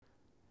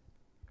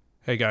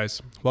Hey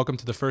guys, welcome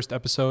to the first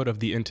episode of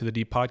the Into the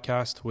Deep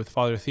podcast with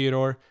Father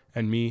Theodore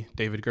and me,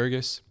 David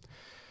Guirguis.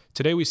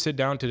 Today we sit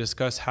down to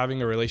discuss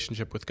having a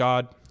relationship with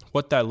God,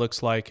 what that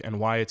looks like, and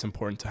why it's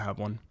important to have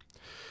one.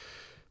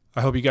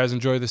 I hope you guys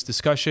enjoy this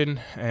discussion,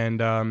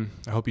 and I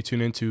hope you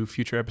tune into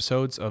future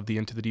episodes of the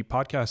Into the Deep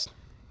podcast.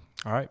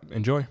 All right,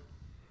 enjoy.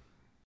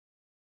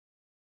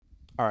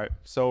 All right,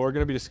 so we're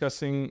going to be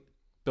discussing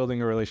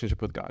building a relationship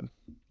with God.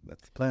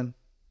 That's the plan.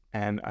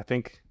 And I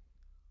think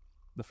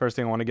the first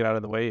thing I want to get out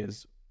of the way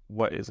is,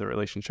 what is a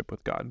relationship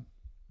with God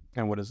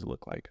and what does it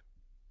look like?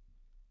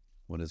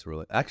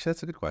 Actually,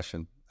 that's a good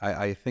question.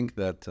 I think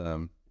that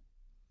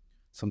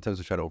sometimes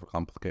we try to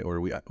overcomplicate, or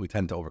we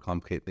tend to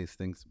overcomplicate these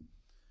things.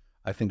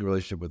 I think a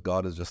relationship with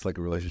God is just like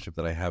a relationship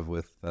that I have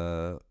with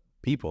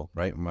people,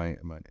 right? My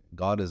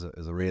God is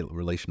a real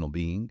relational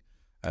being,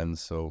 and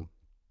so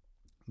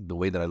the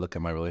way that I look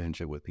at my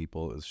relationship with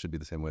people should be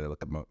the same way that I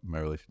look at my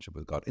relationship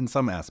with God in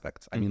some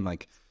aspects. I mean,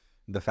 like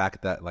the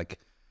fact that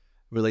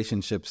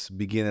relationships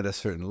begin at a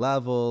certain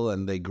level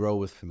and they grow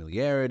with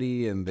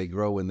familiarity and they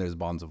grow when there's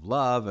bonds of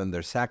love and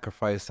there's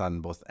sacrifice on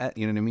both,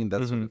 you know what I mean?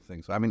 That sort of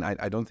thing. So, I mean,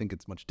 I don't think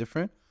it's much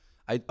different.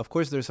 Of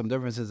course, there's some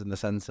differences in the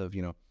sense of,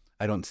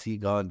 I don't see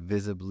God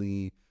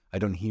visibly. I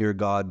don't hear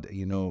God,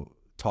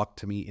 talk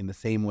to me in the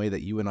same way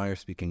that you and I are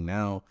speaking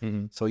now.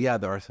 So yeah,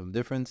 there are some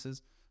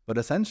differences, but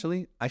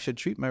essentially I should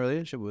treat my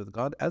relationship with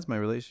God as my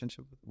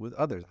relationship with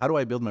others. How do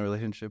I build my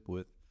relationship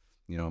with,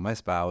 my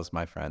spouse,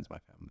 my friends, my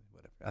family,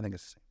 whatever? I think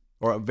it's the same.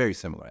 Or very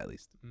similar, at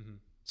least.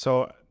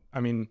 So, I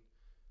mean,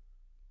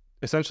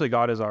 essentially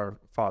God is our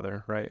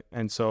father, right?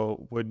 And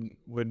so would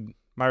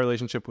my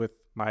relationship with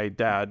my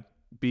dad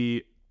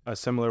be a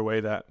similar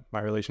way that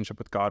my relationship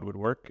with God would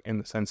work, in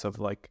the sense of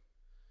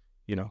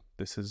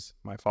this is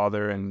my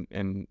father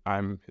and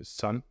I'm his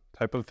son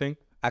type of thing?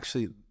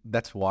 Actually,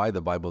 that's why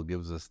the Bible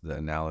gives us the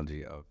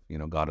analogy of,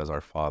 God as our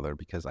father,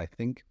 because I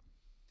think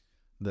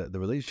the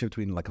relationship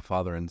between like a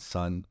father and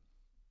son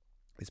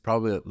is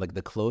probably like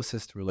the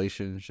closest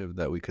relationship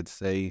that we could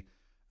say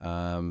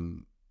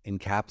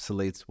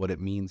encapsulates what it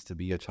means to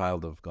be a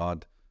child of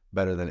God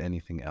better than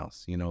anything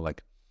else.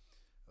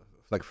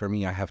 Like for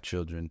me, I have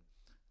children.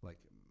 Like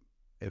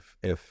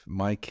if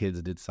my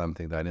kids did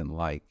something that I didn't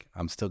like,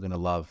 I'm still gonna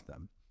love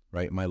them,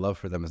 right? My love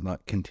for them is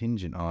not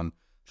contingent on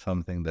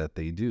something that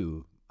they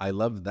do. I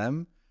love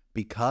them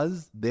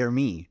because they're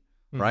me,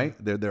 right?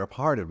 They're a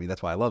part of me.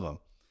 That's why I love them.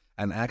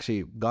 And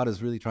actually, God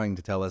is really trying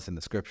to tell us in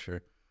the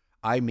scripture,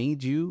 I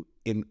made you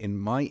in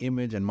my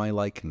image and my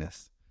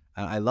likeness.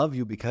 And I love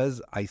you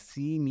because I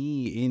see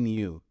me in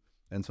you.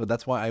 And so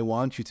that's why I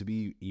want you to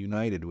be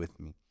united with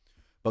me.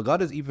 But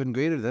God is even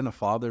greater than a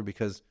father,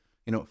 because,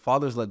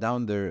 fathers let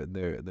down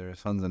their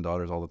sons and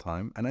daughters all the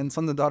time. And then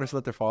sons and daughters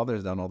let their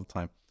fathers down all the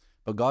time.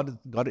 But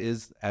God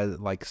is as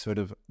like sort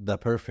of the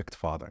perfect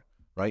father,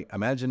 right?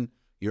 Imagine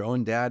your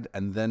own dad,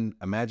 and then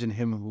imagine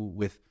him who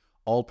with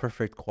all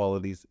perfect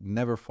qualities,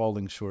 never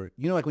falling short.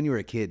 Like when you were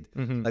a kid,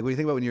 like when you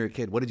think about when you were a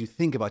kid, what did you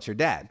think about your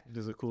dad?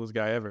 He's the coolest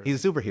guy ever.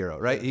 He's a superhero,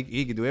 right? Yeah.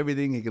 He can do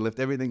everything. He can lift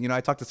everything.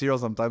 I talk to Cyril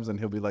sometimes and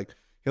he'll be like,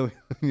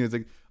 he's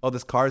like, oh,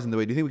 this car's in the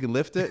way. Do you think we can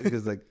lift it?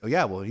 Because like, oh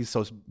yeah, well,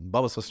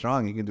 Bubba's so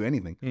strong. He can do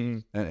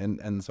anything.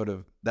 And sort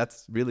of,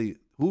 that's really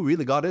who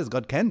really God is.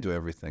 God can do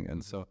everything.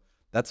 And so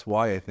that's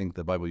why I think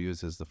the Bible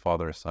uses the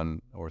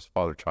father-son or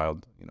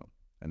father-child,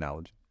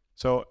 analogy.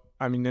 So,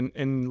 I mean,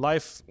 in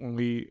life,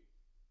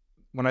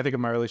 when I think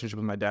of my relationship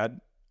with my dad,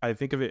 I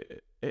think of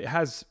it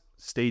has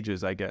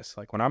stages, I guess.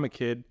 Like when I'm a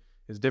kid,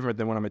 it's different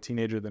than when I'm a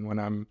teenager than when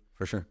I'm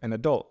for sure an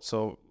adult.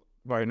 So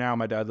right now,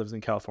 my dad lives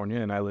in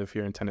California and I live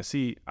here in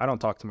Tennessee. I don't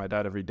talk to my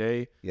dad every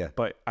day,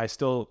 but I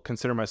still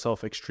consider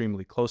myself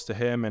extremely close to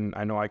him, and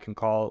I know I can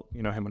call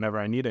him whenever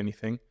I need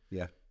anything.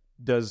 Yeah.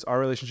 Does our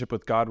relationship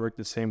with God work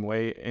the same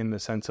way, in the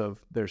sense of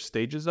there's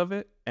stages of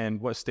it,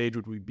 and what stage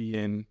would we be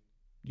in,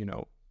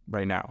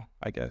 right now,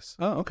 I guess?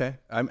 Oh, okay.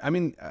 I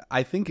mean,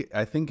 I think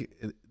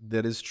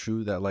that is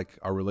true, that like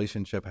our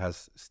relationship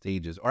has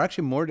stages, or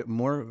actually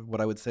more what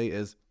I would say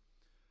is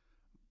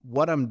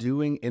what I'm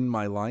doing in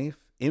my life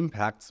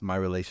impacts my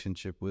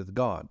relationship with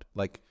God.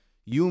 Like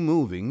you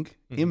moving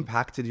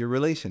impacted your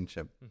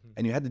relationship,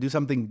 and you had to do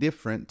something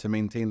different to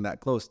maintain that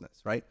closeness,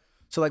 right?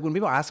 So like when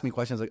people ask me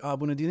questions like, oh,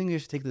 Bruno, do you think you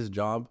should take this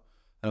job?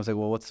 And I was like,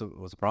 well, what's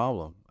the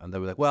problem? And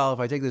they'll be like, well, if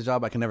I take this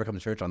job, I can never come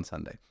to church on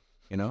Sunday.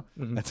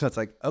 And so it's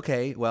like,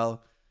 okay,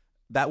 well,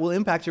 that will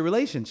impact your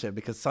relationship,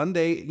 because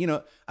Sunday,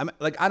 I'm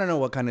like, I don't know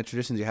what kind of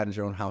traditions you had in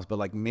your own house, but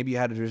like maybe you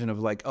had a tradition of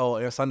like,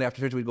 oh, Sunday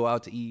after church we'd go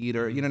out to eat,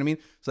 or you know what I mean?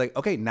 It's like,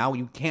 okay, now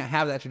you can't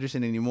have that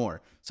tradition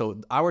anymore.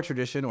 So our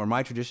tradition, or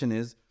my tradition,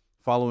 is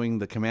following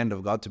the command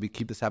of God to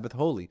keep the Sabbath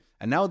holy.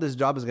 And now this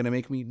job is going to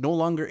make me no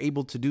longer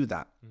able to do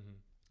that.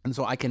 And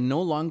so I can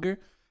no longer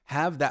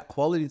have that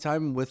quality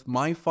time with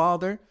my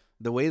father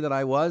the way that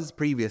I was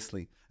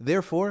previously.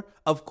 Therefore,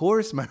 of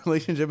course, my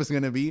relationship is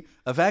going to be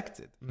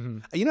affected.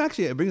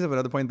 Actually, it brings up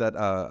another point that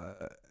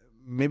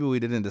maybe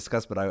we didn't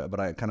discuss, but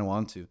I kind of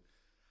want to.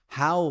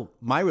 How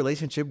my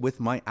relationship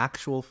with my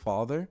actual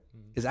father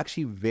is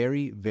actually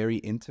very, very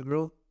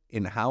integral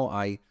in how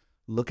I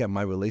look at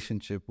my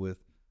relationship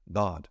with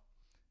God.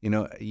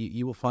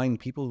 You will find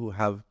people who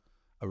have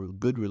a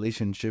good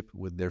relationship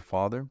with their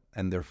father,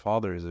 and their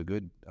father is a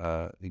good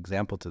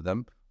example to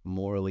them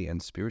morally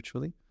and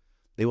spiritually.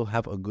 They will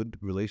have a good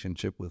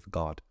relationship with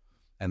God,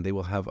 and they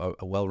will have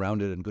a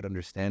well-rounded and good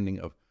understanding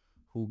of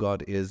who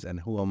God is and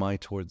who am I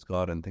towards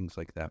God and things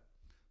like that.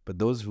 But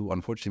those who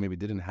unfortunately maybe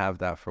didn't have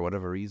that for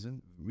whatever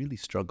reason really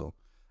struggle.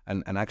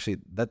 And actually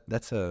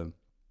that's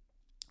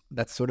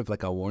sort of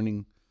like a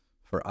warning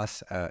for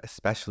us,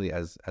 especially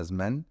as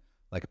men,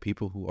 like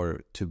people who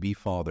are to be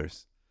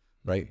fathers,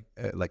 right?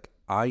 Like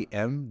I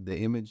am the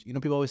image.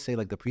 People always say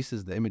like the priest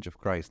is the image of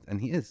Christ, and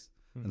he is.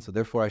 And so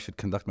therefore I should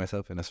conduct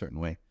myself in a certain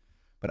way.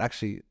 But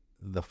actually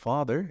the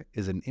father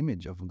is an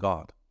image of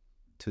God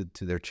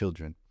to their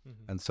children.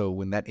 And so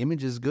when that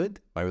image is good,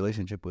 my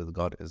relationship with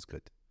God is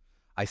good.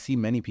 I see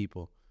many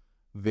people,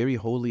 very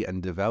holy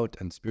and devout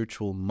and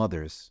spiritual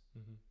mothers,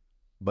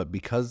 but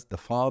because the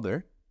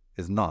father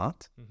is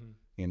not,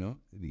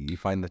 you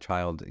find the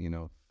child,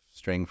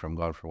 straying from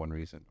God for one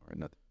reason or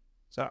another.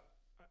 So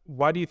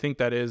why do you think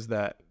that is,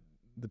 that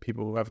the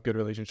people who have good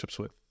relationships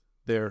with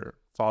their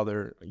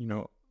father,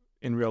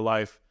 in real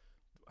life,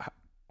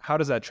 how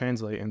does that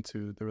translate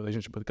into the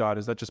relationship with God?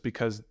 Is that just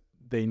because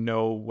they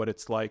know what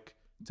it's like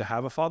to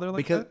have a father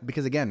like that?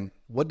 Because again,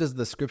 what does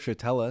the scripture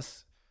tell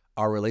us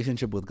our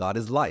relationship with God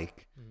is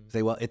like?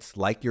 Say, well, it's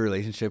like your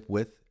relationship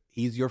with,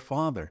 he's your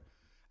father.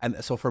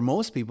 And so for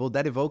most people,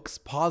 that evokes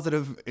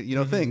positive,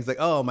 things like,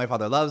 oh, my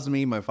father loves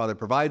me, my father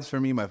provides for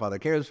me, my father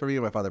cares for me,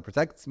 my father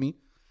protects me.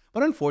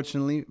 But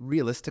unfortunately,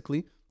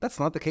 realistically, that's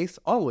not the case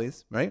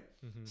always, right?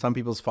 Some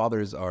people's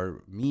fathers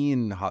are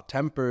mean,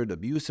 hot-tempered,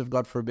 abusive,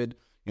 God forbid,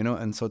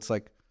 and so it's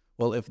like,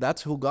 well, if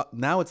that's who God,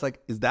 now it's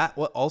like, is that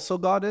what also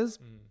God is?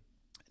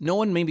 No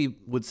one maybe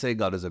would say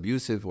God is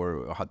abusive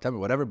or hot-tempered,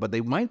 whatever, but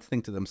they might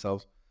think to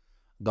themselves,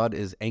 God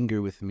is angry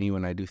with me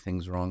when I do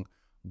things wrong.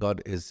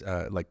 God is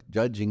like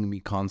judging me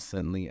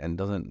constantly and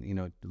doesn't,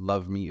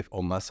 love me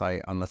unless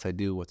I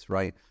do what's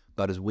right.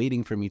 God is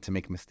waiting for me to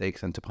make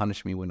mistakes and to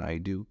punish me when I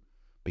do,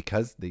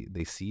 because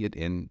they see it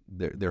in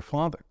their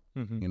father.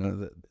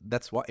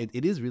 That's why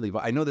it is really.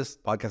 I know this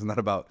podcast is not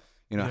about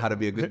how to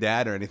be a good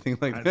dad or anything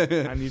like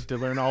that. I need to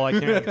learn all I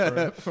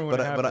can for when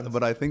it happens.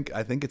 But I think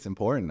it's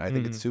important. I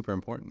think it's super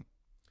important.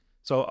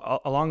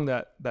 So along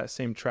that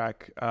same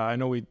track, I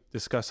know we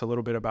discussed a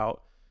little bit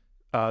about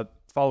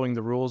following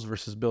the rules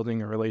versus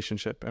building a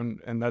relationship,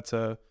 and that's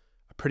a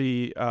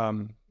pretty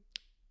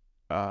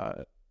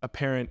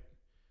apparent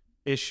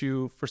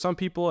issue for some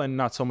people and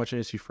not so much an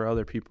issue for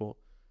other people.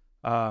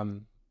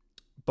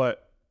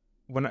 But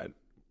when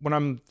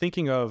I'm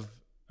thinking of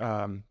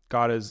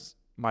God as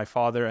my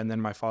father and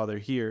then my father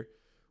here,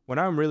 when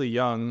I'm really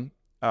young,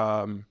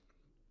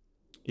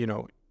 you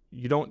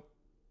don't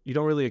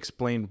really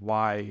explain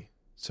why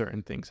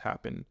certain things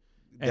happen.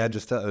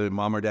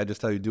 Mom or dad just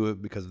tell you do it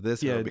because of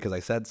this, or because I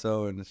said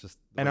so, and it's just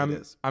the way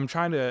it is. I'm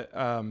trying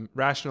to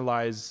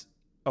rationalize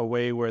a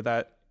way where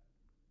that,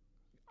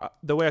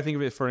 the way I think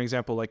of it, for an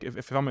example, like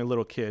if I'm a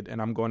little kid and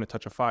I'm going to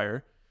touch a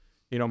fire,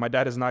 my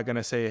dad is not going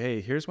to say,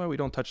 hey, here's why we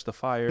don't touch the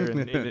fire,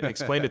 and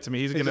explain it to me.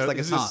 He's going to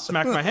just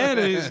smack my hand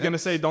and he's going to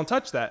say, don't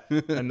touch that.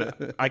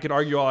 And I could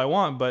argue all I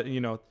want, but,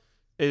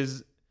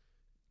 is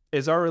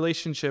our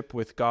relationship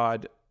with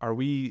God, are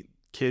we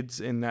kids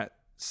in that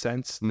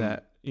sense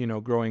that,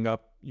 growing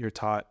up, you're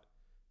taught,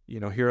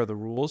 here are the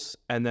rules,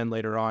 and then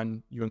later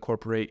on you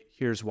incorporate,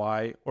 here's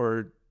why?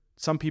 Or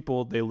some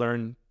people, they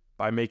learn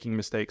by making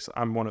mistakes.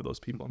 I'm one of those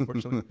people,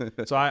 unfortunately.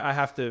 So I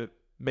have to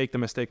make the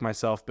mistake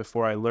myself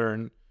before I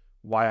learn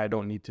why I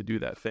don't need to do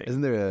that thing.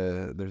 Isn't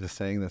there's a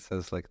saying that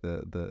says like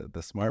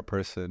the smart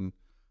person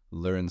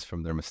learns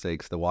from their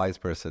mistakes, the wise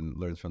person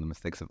learns from the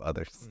mistakes of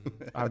others.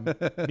 I'm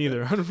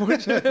neither,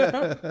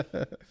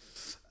 unfortunately.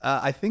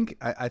 I think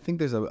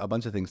there's a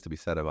bunch of things to be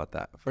said about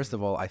that. First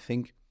of all, I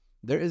think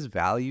there is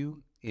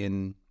value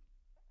in,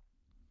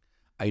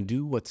 I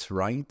do what's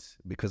right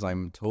because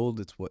I'm told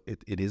it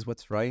is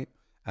what's right,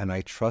 and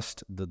I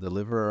trust the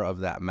deliverer of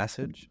that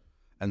message,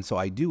 and so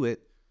I do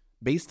it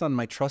based on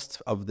my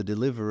trust of the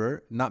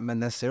deliverer, not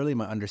necessarily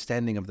my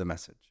understanding of the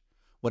message.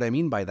 What I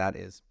mean by that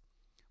is,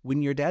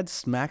 when your dad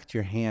smacked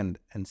your hand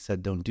and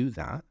said, don't do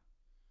that,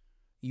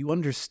 you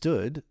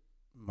understood,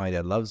 my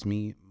dad loves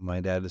me, my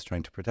dad is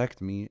trying to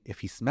protect me. If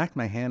he smacked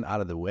my hand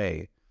out of the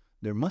way,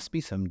 there must be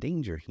some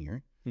danger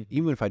here,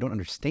 even if I don't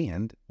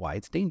understand why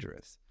it's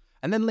dangerous.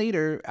 And then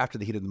later, after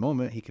the heat of the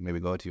moment, he can maybe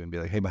go to you and be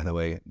like, hey, by the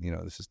way,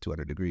 this is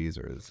 200 degrees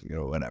or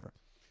whatever.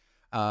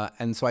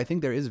 And so I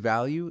think there is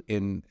value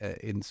in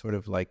sort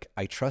of like,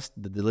 I trust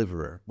the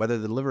deliverer, whether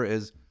the deliverer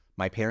is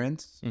my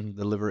parents, the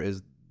deliverer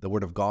is the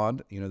word of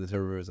God, the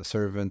deliverer is a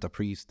servant, a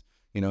priest,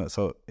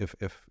 so if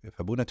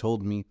Abuna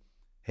told me,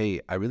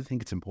 hey, I really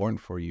think it's important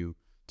for you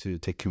to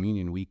take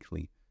communion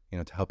weekly,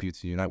 to help you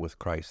to unite with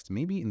Christ.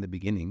 Maybe in the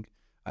beginning,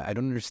 I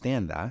don't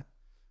understand that,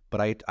 but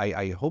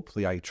I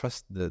hopefully I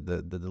trust the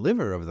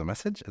deliverer of the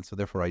message, and so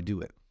therefore I do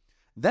it.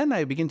 Then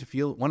I begin to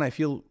feel, when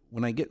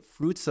I get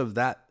fruits of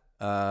that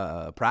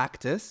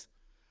practice,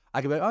 I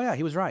can be like, oh yeah,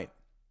 he was right.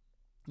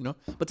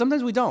 But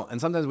sometimes we don't,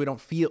 and sometimes we don't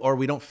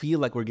feel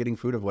like we're getting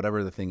fruit of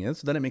whatever the thing is.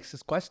 So then it makes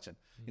us question,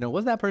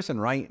 was that person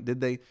right?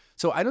 Did they?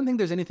 So I don't think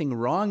there's anything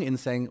wrong in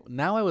saying,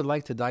 now I would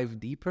like to dive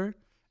deeper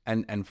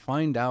and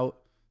find out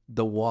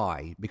the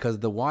why, because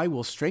the why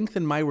will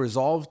strengthen my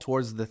resolve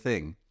towards the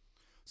thing.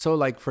 So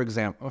like, for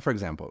example,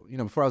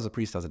 before I was a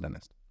priest, I was a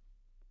dentist.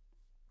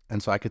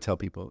 And so I could tell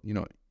people,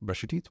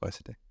 brush your teeth twice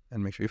a day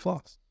and make sure you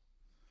floss.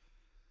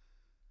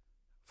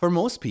 For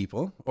most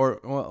people,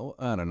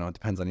 I don't know, it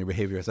depends on your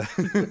behavior.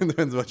 It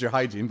depends on your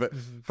hygiene. But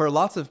for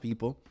lots of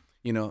people,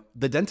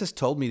 the dentist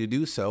told me to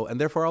do so, and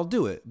therefore I'll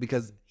do it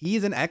because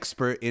he's an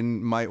expert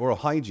in my oral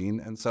hygiene.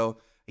 And so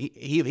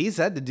he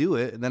said to do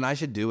it, and then I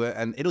should do it,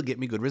 and it'll get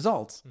me good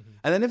results.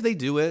 And then if they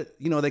do it,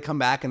 they come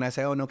back and I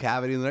say, oh, no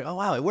cavity. And they're like, oh,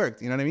 wow, it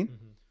worked. You know what I mean?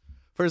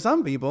 For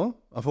some people,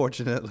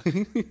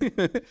 unfortunately,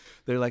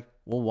 they're like,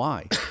 well,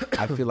 why?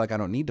 I feel like I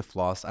don't need to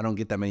floss. I don't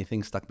get that many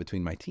things stuck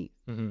between my teeth.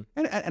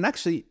 And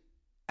actually,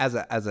 as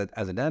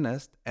a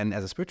dentist and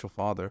as a spiritual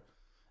father,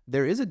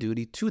 there is a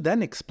duty to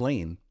then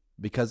explain,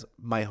 because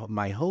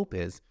my hope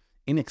is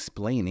in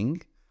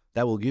explaining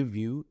that will give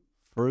you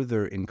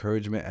further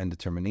encouragement and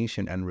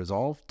determination and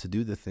resolve to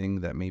do the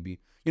thing that maybe,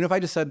 if I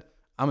just said,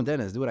 I'm a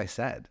dentist, do what I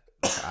said.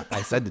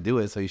 I said to do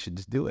it, so you should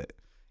just do it.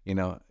 And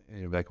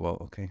you're like, well,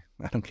 okay,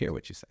 I don't care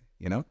what you say,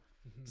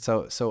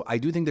 So I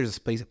do think there's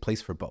a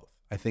place for both.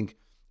 I think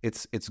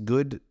it's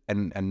good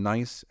and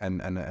nice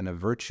and a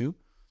virtue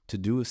to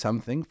do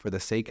something for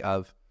the sake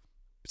of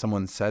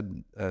someone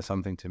said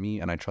something to me,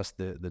 and I trust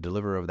the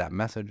deliverer of that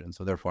message, and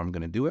so therefore I'm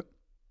going to do it.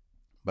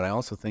 But I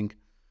also think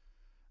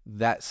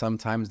that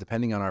sometimes,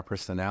 depending on our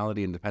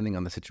personality and depending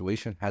on the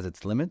situation, has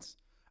its limits.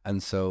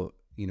 And so,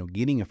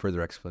 getting a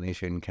further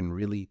explanation can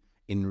really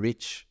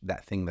enrich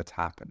that thing that's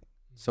happening.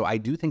 So I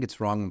do think it's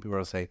wrong when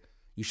people say,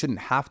 you shouldn't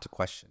have to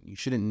question. You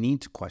shouldn't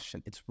need to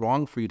question. It's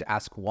wrong for you to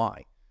ask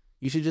why.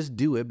 You should just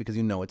do it because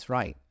it's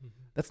right.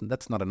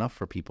 That's not enough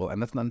for people,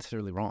 and that's not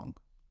necessarily wrong.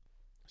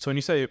 So when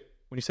you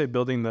say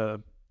building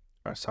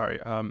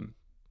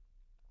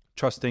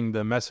trusting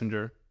the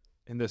messenger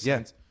in this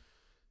sense,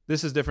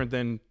 this is different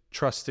than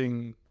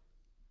trusting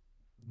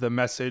the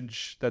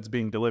message that's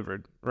being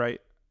delivered, right?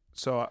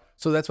 So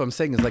that's what I'm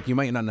saying, is like, you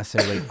might not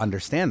necessarily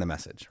understand the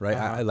message, right?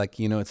 I like,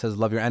 it says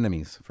love your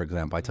enemies, for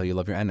example. I tell you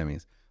love your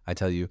enemies. I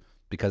tell you,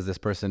 because this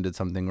person did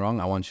something wrong,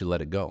 I want you to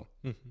let it go.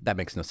 That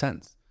makes no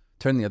sense.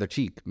 Turn the other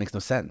cheek makes no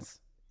sense.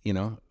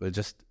 It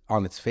just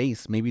on its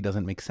face maybe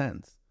doesn't make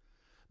sense.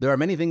 There are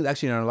many things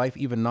actually in our life,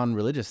 even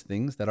non-religious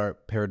things, that are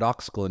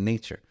paradoxical in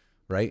nature,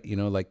 right?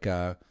 Like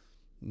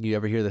you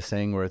ever hear the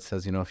saying where it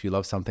says, if you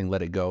love something,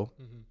 let it go.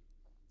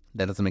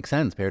 That doesn't make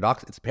sense.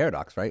 It's a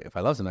paradox, right? If I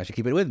love something, I should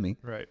keep it with me.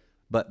 Right.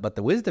 But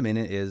the wisdom in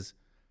it is,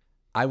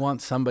 I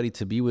want somebody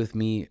to be with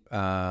me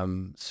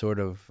sort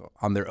of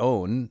on their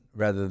own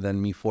rather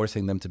than me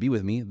forcing them to be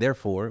with me.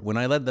 Therefore, when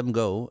I let them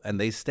go and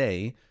they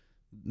stay,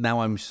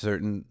 now I'm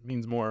certain,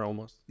 means more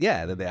almost.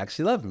 Yeah, that they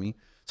actually love me.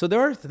 So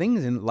there are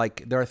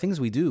things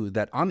we do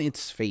that on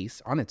its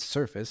face, on its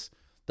surface,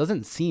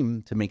 doesn't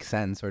seem to make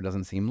sense or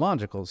doesn't seem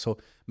logical. So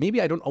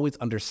maybe I don't always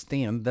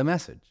understand the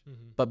message.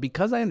 But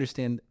because I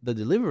understand the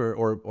deliverer,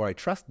 or I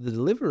trust the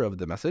deliverer of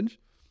the message,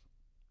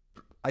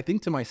 I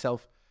think to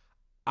myself,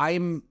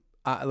 I'm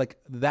like,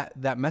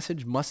 that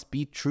message must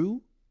be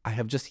true. I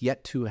have just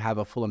yet to have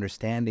a full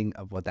understanding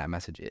of what that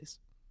message is.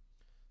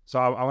 So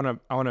I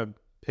want to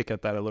pick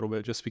at that a little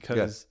bit, just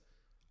because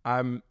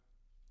I'm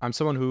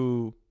someone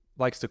who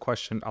likes to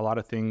question a lot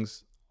of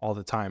things all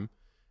the time,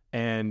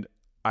 and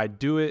I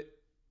do it.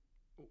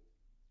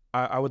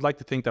 I would like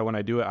to think that when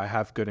I do it, I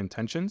have good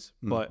intentions,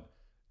 but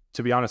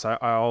to be honest, I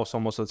also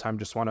most of the time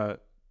just want to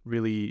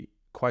really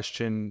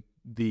question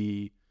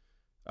the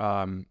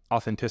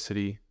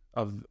authenticity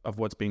of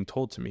what's being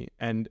told to me.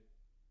 And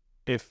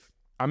if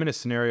I'm in a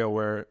scenario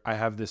where I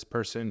have this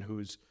person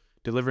who's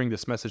delivering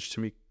this message to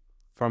me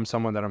from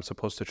someone that I'm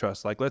supposed to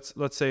trust, like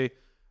let's say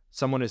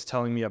someone is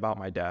telling me about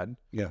my dad,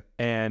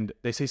 and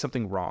they say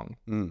something wrong,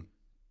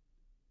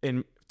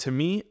 and to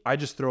me, I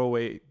just throw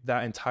away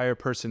that entire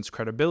person's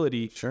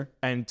credibility,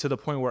 and to the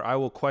point where I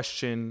will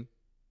question,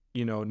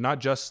 not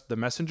just the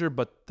messenger,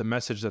 but the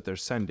message that they're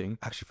sending.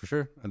 Actually, for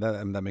sure. And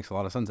that makes a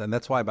lot of sense. And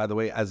that's why, by the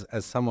way, as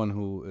someone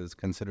who is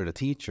considered a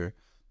teacher,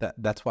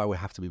 that's why we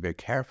have to be very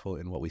careful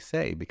in what we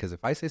say. Because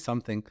if I say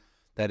something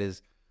that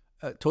is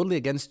totally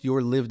against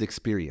your lived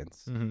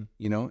experience,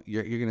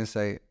 you're going to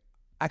say,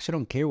 actually, I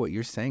don't care what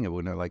you're saying.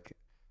 Like,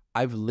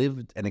 I've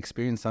lived and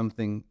experienced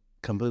something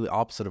completely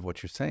opposite of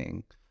what you're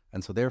saying.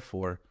 And so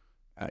therefore,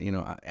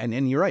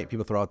 and you're right,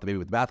 people throw out the baby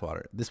with the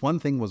bathwater. This one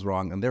thing was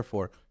wrong, and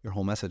therefore your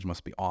whole message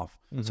must be off.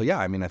 So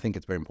I think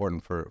it's very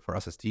important for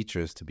us as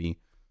teachers to be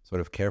sort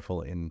of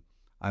careful in,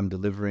 I'm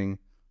delivering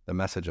the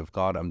message of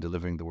God, I'm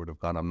delivering the word of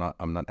God.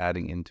 I'm not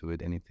adding into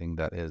it anything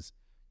that is,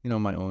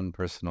 my own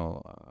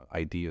personal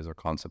ideas or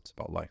concepts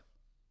about life.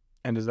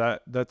 And is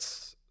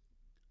that's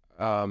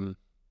nope,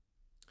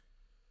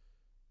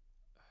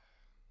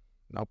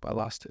 I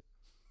lost it.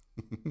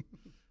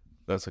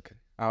 That's okay.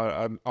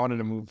 I wanted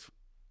to move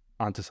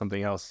on to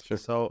something else. Sure.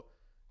 So,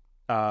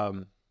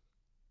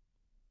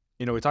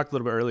 we talked a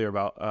little bit earlier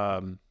about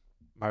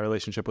my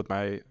relationship with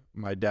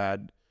my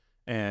dad,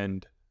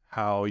 and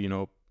how,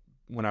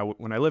 when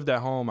I lived at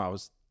home, I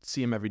was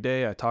see him every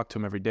day. I talked to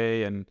him every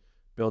day and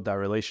build that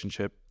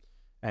relationship.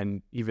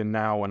 And even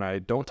now, when I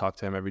don't talk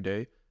to him every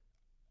day,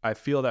 I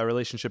feel that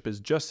relationship is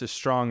just as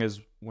strong as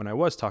when I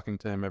was talking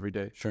to him every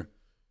day. Sure.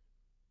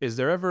 Is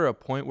there ever a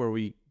point where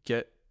we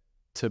get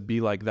to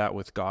be like that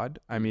with God?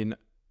 I mean,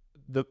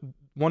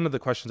 one of the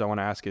questions I want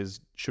to ask is,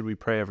 should we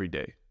pray every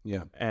day?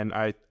 Yeah. And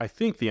I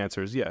think the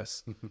answer is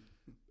yes.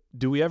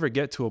 Do we ever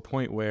get to a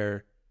point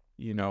where,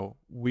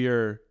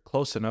 we're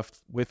close enough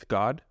with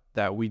God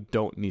that we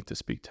don't need to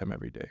speak to him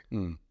every day?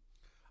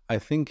 I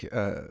think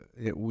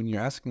when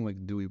you're asking, like,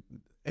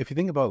 if you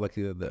think about like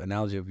the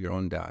analogy of your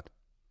own dad,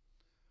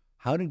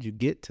 how did you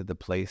get to the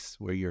place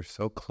where you're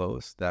so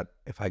close that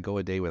if I go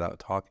a day without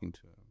talking to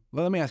him?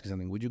 Well, let me ask you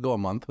something. Would you go a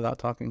month without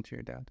talking to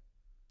your dad?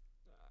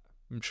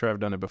 I'm sure I've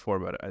done it before,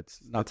 but it's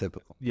not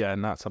typical. Yeah,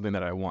 not something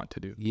that I want to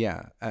do.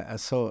 Yeah.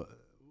 So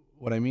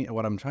what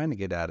I'm trying to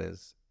get at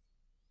is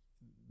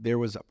there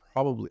was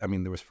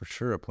for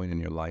sure a point in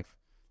your life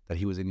that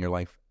he was in your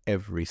life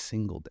every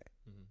single day,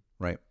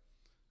 right?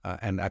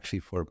 And actually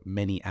for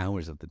many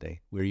hours of the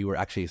day, where you were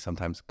actually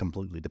sometimes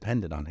completely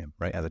dependent on him,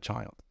 right, as a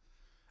child.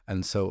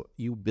 And so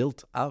you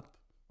built up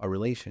a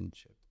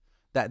relationship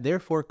that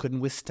therefore could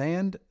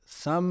withstand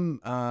some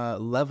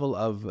level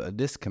of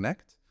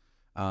disconnect.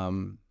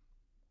 And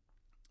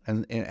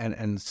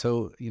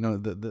so,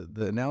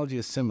 the analogy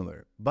is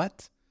similar.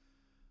 But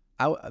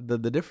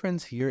the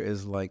difference here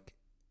is like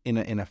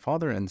in a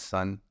father and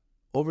son,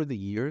 over the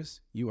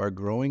years, you are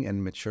growing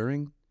and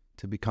maturing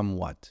to become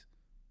what?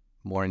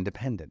 More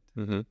independent,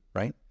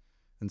 right?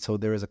 And so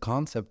there is a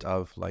concept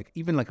of like,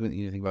 even like when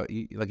you think about,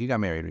 like you got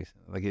married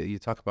recently, like you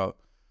talk about,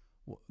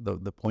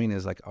 the point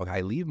is like, okay,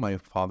 I leave my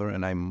father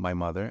and my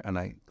mother and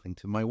I cling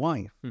to my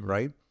wife,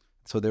 right?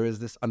 So there is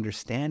this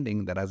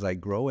understanding that as I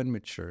grow and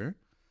mature,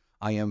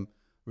 I am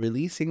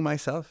releasing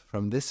myself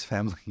from this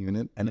family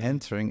unit and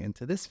entering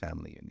into this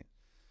family unit.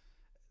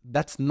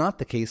 That's not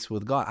the case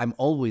with God. I'm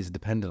always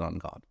dependent on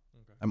God.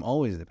 Okay. I'm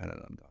always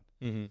dependent on God.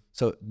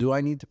 So do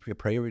I need to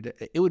pray every day?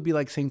 It would be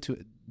like saying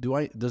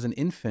does an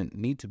infant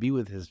need to be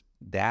with his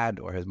dad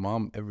or his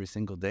mom every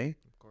single day?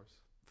 Of course.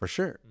 For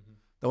sure.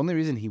 The only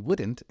reason he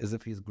wouldn't is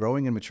if he's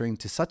growing and maturing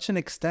to such an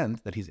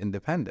extent that he's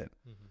independent.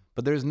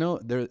 But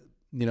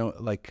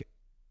like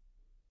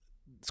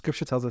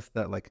scripture tells us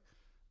that like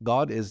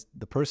God is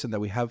the person that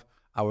we have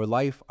our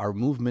life, our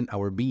movement,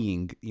 our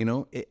being,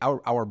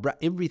 our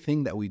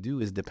everything that we do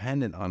is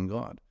dependent on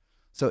God.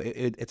 So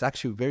it's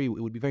actually it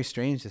would be very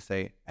strange to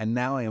say, and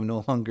now I am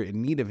no longer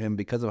in need of him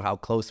because of how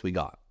close we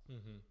got.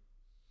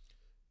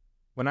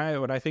 When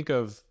I think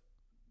of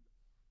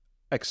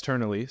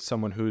externally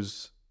someone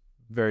who's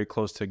very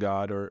close to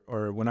God,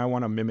 or when I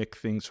want to mimic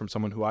things from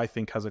someone who I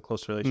think has a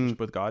close relationship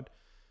with God,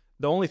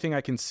 the only thing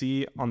I can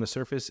see on the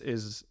surface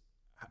is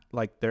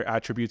like their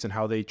attributes and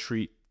how they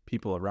treat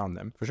people around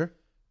them. For sure.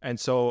 And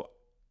so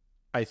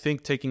I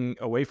think taking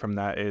away from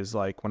that is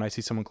like, when I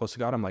see someone close to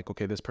God, I'm like,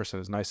 okay, this person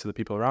is nice to the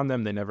people around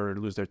them. They never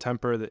lose their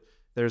temper.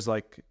 There's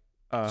like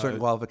certain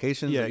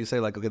qualifications that you say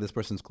like, okay, this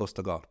person's close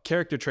to God.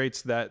 Character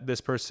traits that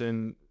this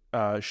person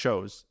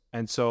shows.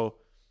 And so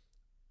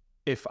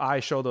if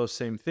I show those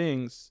same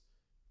things,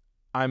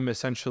 I'm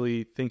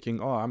essentially thinking,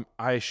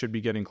 I should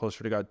be getting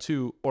closer to God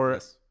too. Or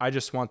yes. I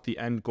just want the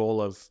end goal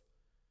of,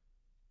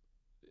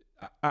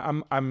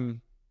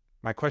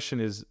 my question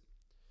is,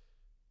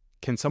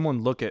 can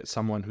someone look at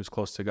someone who's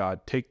close to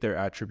God, take their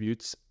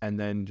attributes, and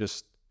then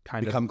just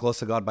become close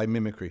to God by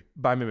mimicry?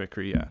 By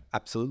mimicry, yeah.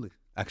 Absolutely.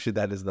 Actually,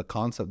 that is the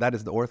concept. That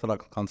is the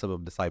orthodox concept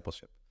of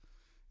discipleship.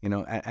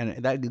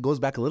 And that goes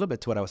back a little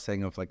bit to what I was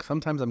saying of like,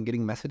 sometimes I'm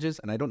getting messages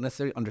and I don't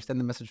necessarily understand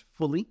the message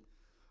fully,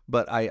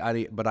 but I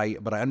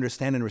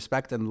understand and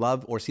respect and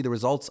love or see the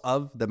results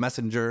of the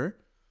messenger,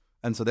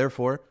 and so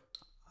therefore,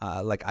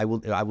 like I will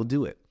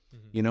do it.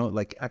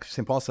 Like actually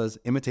St. Paul says,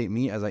 imitate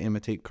me as I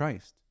imitate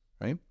Christ,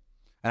 right?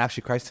 And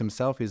actually, Christ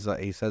himself he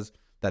says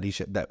that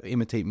that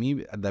imitate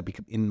me, that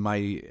in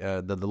my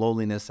the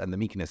lowliness and the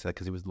meekness,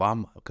 because he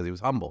was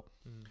humble.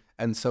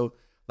 And so,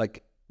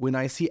 like when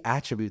I see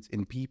attributes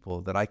in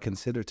people that I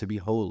consider to be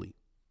holy,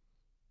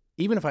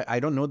 even if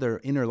I don't know their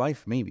inner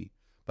life, maybe,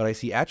 but I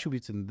see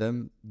attributes in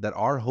them that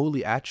are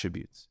holy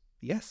attributes.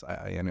 Yes,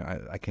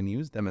 I can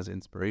use them as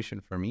inspiration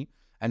for me,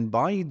 and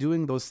by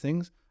doing those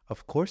things,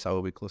 of course, I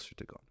will be closer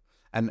to God.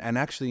 And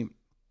actually,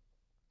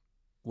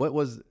 what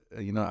was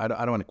I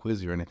don't want to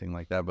quiz you or anything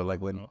like that, but like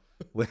when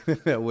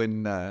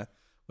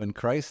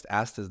Christ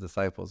asked his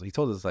disciples, he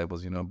told his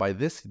disciples, by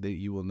this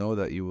you will know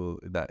that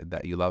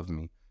you love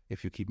me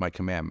if you keep my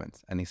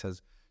commandments. And he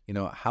says,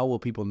 how will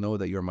people know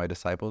that you're my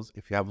disciples?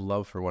 If you have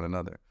love for one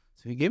another.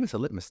 So he gave us a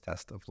litmus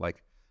test of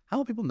like, how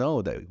will people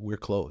know that we're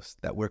close,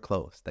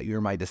 that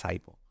you're my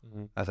disciple?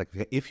 I was like,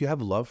 if you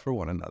have love for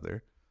one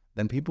another,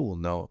 then people will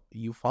know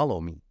you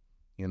follow me.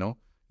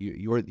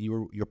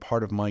 You're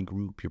part of my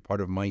group, you're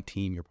part of my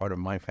team, you're part of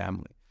my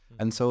family.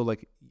 And so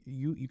like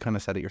you kind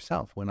of said it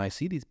yourself. When I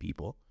see these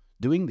people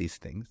doing these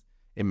things,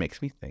 it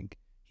makes me think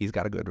he's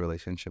got a good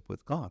relationship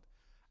with God.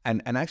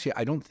 And actually,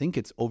 I don't think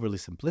it's overly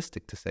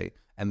simplistic to say,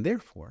 and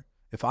therefore,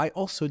 if I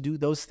also do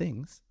those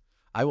things,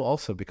 I will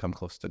also become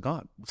close to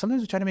God.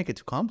 Sometimes we try to make it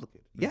too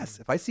complicated. Yes,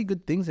 if I see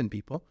good things in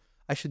people,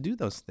 I should do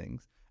those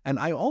things. And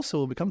I also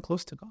will become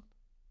close to God.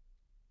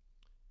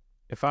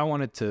 If I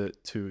wanted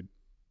to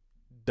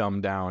dumb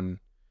down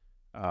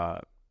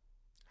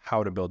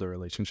how to build a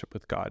relationship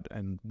with God,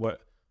 and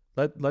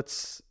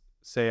let's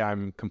say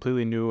I'm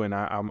completely new and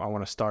I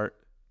want to start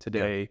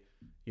today.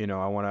 You know,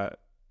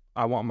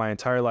 I want my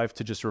entire life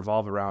to just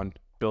revolve around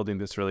building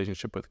this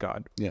relationship with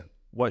God. Yeah.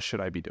 What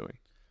should I be doing?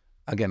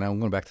 Again, I'm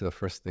going back to the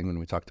first thing when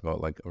we talked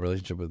about like a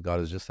relationship with God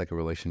is just like a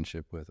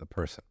relationship with a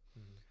person.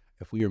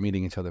 If we are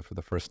meeting each other for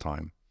the first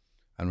time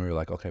and we were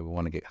like, okay, we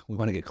want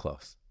to get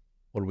close.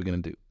 What are we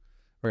going to do?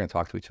 We're going to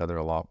talk to each other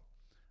a lot.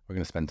 We're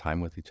going to spend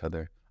time with each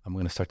other. I'm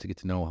going to start to get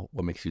to know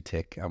what makes you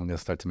tick. I'm going to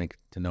start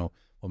to know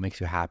what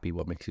makes you happy,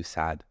 what makes you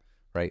sad,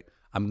 right?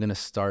 I'm going to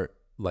start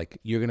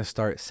you're going to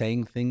start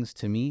saying things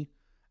to me,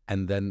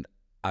 and then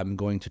I'm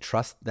going to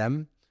trust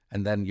them,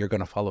 and then you're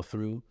going to follow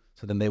through.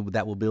 So then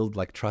that will build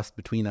like trust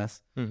between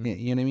us. Mm-hmm.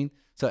 You know what I mean?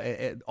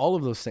 So all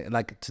of those things,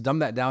 like to dumb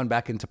that down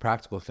back into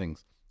practical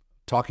things,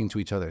 talking to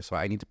each other. So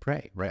I need to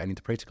pray, right? I need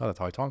to pray to God. That's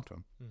how I talk to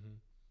him.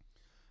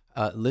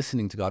 Mm-hmm.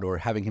 Listening to God or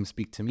having him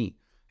speak to me.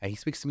 And he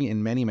speaks to me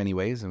in many, many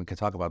ways, and we can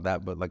talk about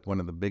that. But like one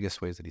of the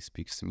biggest ways that he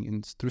speaks to me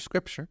is through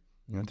scripture,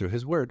 through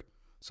his word.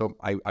 So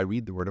I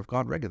read the word of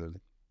God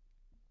regularly.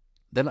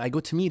 Then I go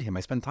to meet him. I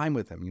spend time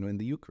with him, in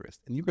the Eucharist.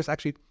 In the Eucharist,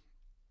 actually,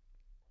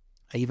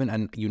 I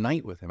even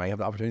unite with him. I have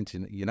the opportunity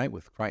to unite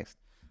with Christ.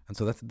 And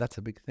so that's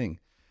a big thing.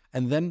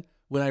 And then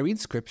when I read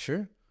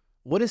scripture,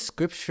 what is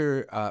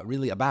scripture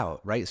really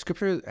about, right?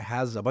 Scripture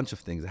has a bunch of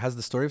things. It has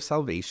the story of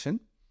salvation.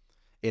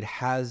 It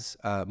has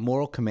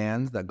moral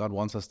commands that God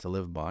wants us to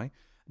live by.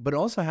 But it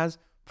also has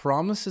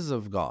promises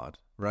of God,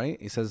 right?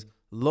 He says,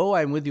 lo,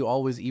 I'm with you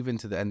always, even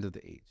to the end of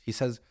the age. He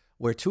says,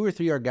 where 2 or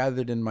 3 are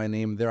gathered in my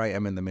name, there I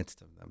am in the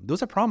midst of them.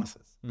 Those are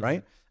promises,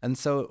 right? And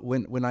so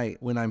when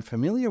I'm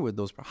familiar with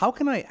those, how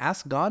can I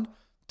ask God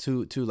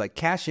to like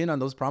cash in on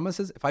those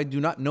promises if I do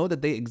not know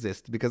that they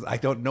exist because I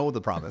don't know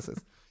the promises?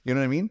 You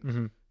know what I mean?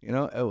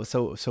 Mm-hmm.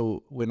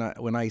 So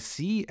when I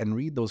see and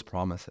read those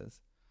promises,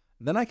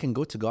 then I can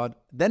go to God.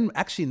 Then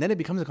it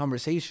becomes a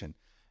conversation.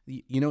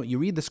 You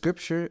read the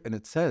scripture and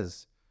it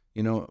says,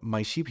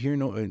 my sheep hear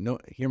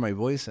my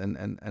voice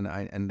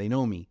and they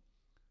know me.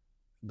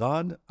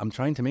 God, I'm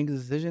trying to make a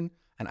decision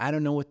and I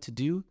don't know what to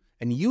do.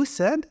 And you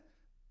said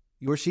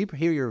your sheep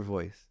hear your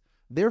voice.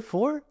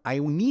 Therefore, I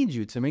need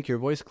you to make your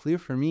voice clear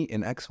for me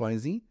in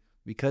XYZ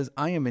because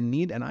I am in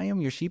need and I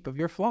am your sheep of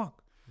your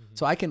flock. Mm-hmm.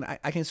 So I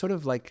can sort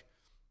of like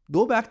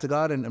go back to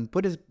God and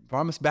put his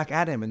promise back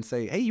at him and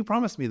say, hey, you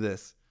promised me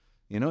this.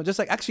 Just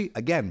like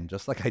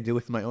just like I do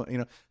with my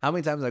own, how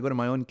many times I go to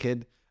my own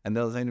kid and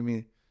they'll say to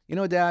me,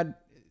 Dad,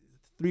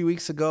 3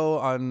 weeks ago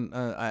on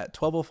at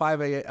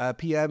 12:05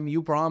 p.m.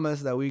 you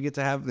promised that we get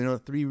to have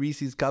 3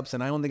 Reese's cups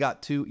and I only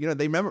got 2.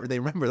 They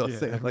remember those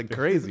things like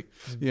crazy,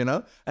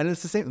 and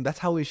it's the same. That's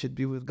how we should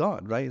be with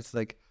God, right? It's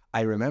like,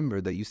 I remember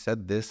that you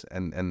said this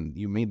and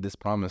you made this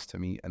promise to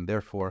me, and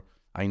therefore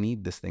I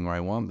need this thing or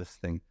I want this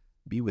thing.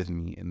 Be with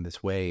me in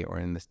this way or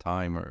in this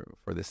time or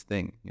for this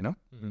thing,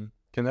 Mm-hmm.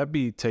 Can that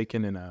be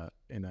taken in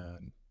a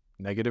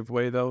negative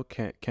way though?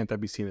 Can't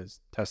that be seen as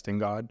testing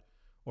God?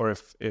 Or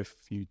if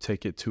you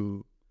take it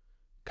to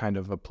kind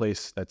of a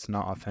place that's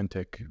not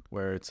authentic,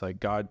 where it's like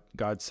God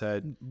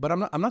said, but I'm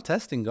not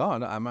testing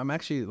God. I'm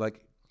actually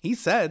like, he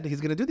said he's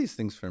going to do these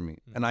things for me.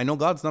 And I know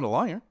God's not a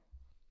liar.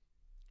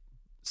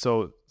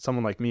 So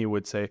someone like me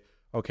would say,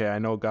 okay, I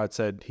know God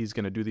said he's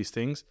going to do these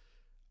things.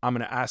 I'm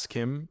going to ask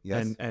him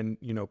and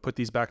put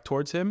these back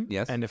towards him.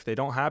 Yes. And if they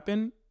don't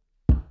happen.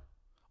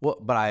 Well,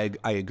 but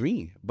I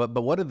agree. But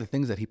what are the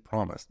things that he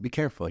promised? Be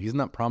careful. He's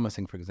not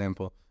promising, for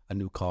example, a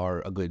new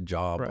car, a good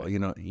job. Right.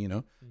 Mm-hmm.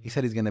 He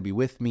said he's going to be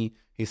with me.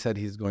 He said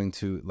he's going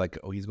to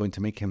he's going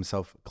to make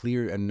himself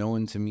clear and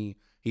known to me.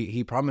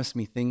 He promised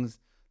me things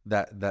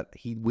that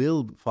he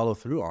will follow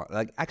through on.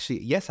 Like,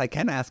 actually, yes, I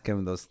can ask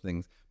him those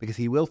things because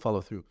he will follow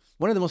through.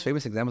 One of the most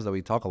famous examples that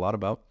we talk a lot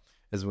about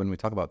is when we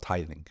talk about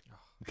tithing.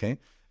 Okay.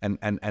 And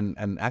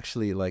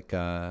actually, like,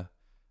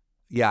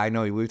 yeah, I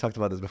know we've talked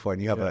about this before,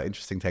 and you have an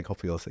interesting take.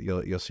 Hopefully,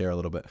 you'll share a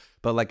little bit.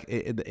 But like,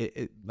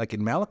 like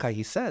in Malachi,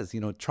 he says,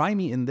 try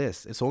me in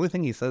this. It's the only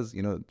thing he says.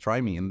 Try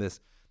me in this.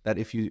 That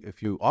if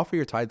you offer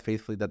your tithe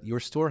faithfully, that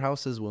your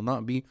storehouses will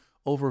not be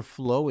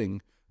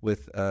overflowing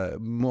with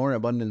more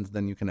abundance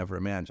than you can ever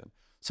imagine.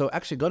 So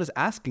actually, God is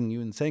asking you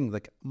and saying,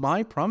 like,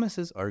 my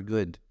promises are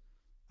good,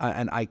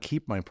 and I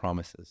keep my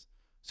promises.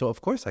 So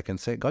of course, I can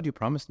say, God, you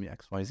promised me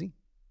X, Y, Z.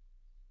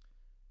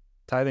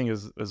 Tithing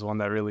is one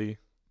that really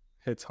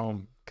hits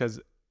home because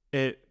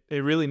it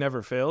really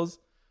never fails,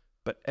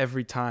 but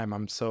every time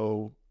I'm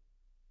so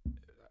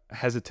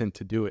hesitant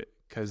to do it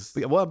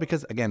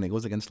because again, it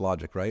goes against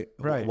logic, right?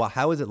 Right. Well,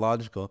 how is it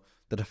logical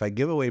that if I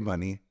give away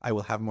money, I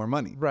will have more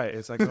money? Right.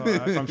 It's like, well,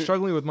 if I'm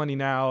struggling with money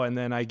now and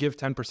then I give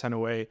 10%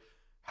 away,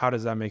 how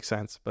does that make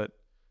sense? But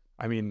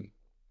I mean,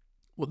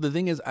 Well, the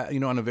thing is,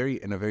 in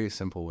a very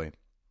simple way,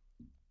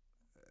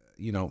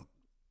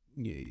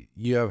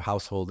 you have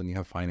household and you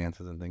have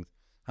finances and things.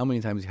 How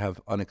many times you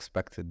have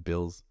unexpected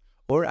bills,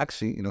 or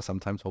actually,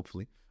 sometimes,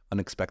 hopefully,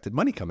 unexpected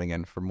money coming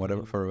in for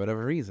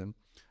whatever reason.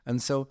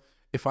 And so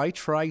if I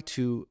try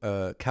to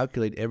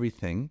calculate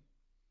everything,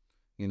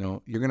 you're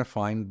going to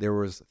find there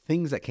was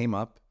things that came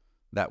up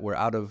that were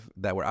out of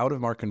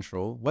our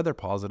control, whether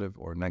positive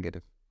or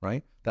negative,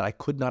 right? That I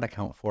could not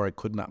account for, I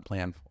could not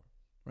plan for,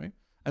 right?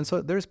 And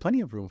so there's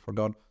plenty of room for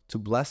God to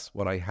bless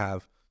what I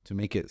have, to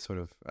make it sort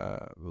of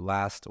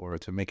last, or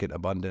to make it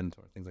abundant,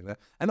 or things like that.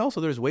 And also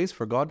there's ways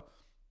for God.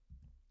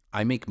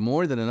 I make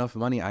more than enough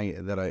money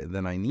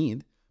than I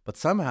need, but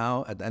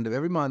somehow at the end of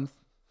every month,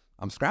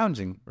 I'm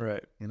scrounging.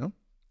 Right. You know?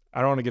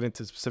 I don't want to get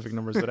into specific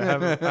numbers, but I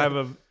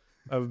have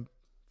a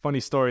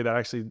funny story that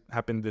actually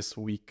happened this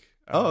week.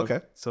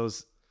 Okay. So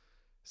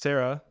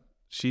Sarah,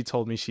 she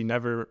told me she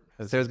never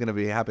has. Sarah's gonna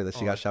be happy that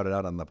she got shouted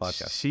out on the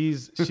podcast.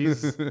 She's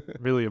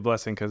really a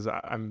blessing, because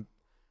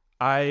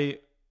I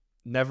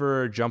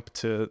never jump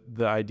to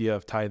the idea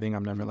of tithing.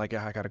 I'm never like,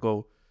 I gotta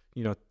go,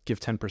 give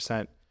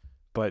 10%.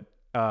 But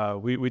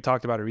we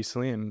talked about it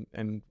recently,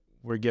 and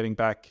we're getting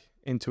back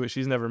into it.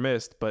 She's never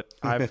missed, but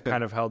I've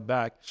kind of held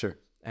back. Sure.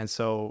 And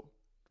so,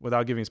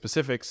 without giving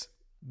specifics,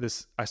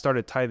 I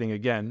started tithing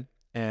again,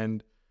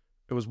 and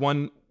it was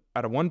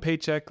out of one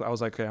paycheck. I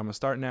was like, okay, I'm gonna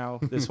start now.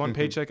 This one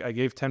paycheck, I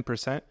gave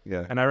 10%.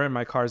 Yeah. And I rent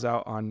my cars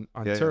out on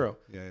Turo.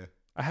 Yeah.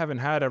 I haven't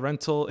had a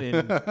rental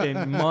in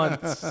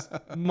months.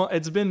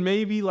 It's been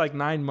maybe like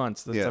 9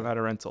 months since I've had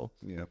a rental.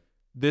 Yeah.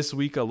 This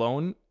week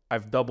alone,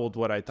 I've doubled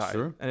what I tithe.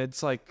 Sure. And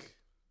it's like,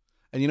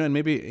 and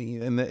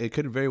it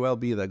could very well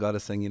be that God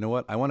is saying, you know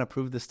what, I want to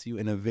prove this to you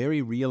in a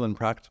very real and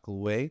practical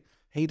way.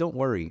 Hey, don't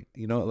worry.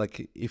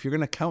 Like if you're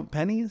gonna count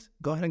pennies,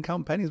 go ahead and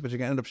count pennies, but you're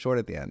gonna end up short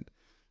at the end.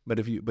 But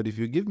if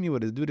you give me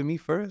what is due to me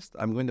first,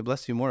 I'm going to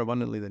bless you more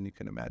abundantly than you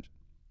can imagine.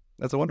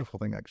 That's a wonderful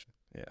thing, actually.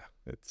 Yeah,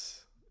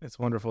 it's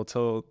wonderful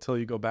till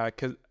you go back,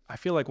 because I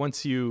feel like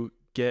once you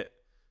get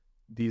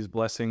these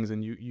blessings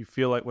and you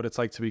feel like what it's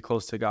like to be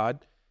close to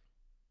God,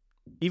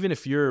 even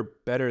if you're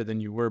better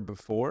than you were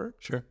before,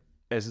 sure,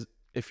 as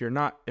if you're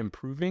not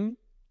improving,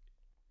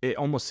 it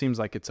almost seems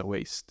like it's a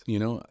waste.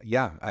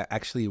 I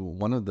actually,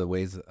 one of the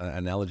ways,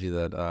 analogy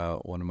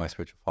that one of my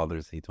spiritual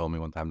fathers, he told me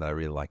one time that I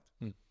really liked.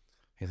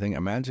 He's saying,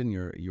 imagine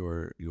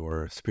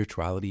your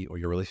spirituality or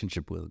your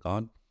relationship with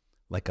God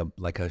like a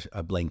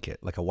blanket,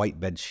 like a white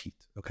bed sheet,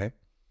 okay?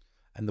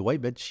 And the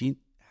white bed sheet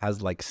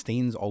has like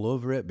stains all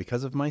over it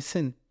because of my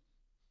sin.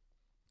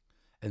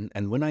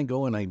 And when I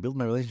go and I build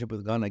my relationship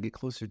with God and I get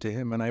closer to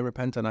Him and I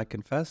repent and I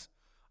confess,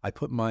 I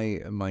put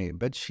my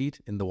bed sheet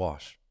in the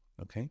wash,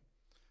 okay?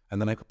 And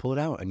then I could pull it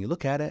out and you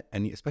look at it,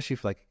 and especially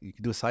if like you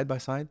could do a side by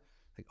side,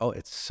 like, oh,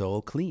 it's so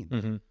clean.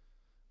 Mm-hmm.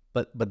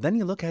 But then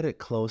you look at it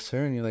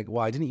closer and you're like,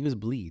 well, I didn't use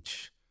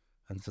bleach.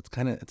 And so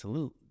it's a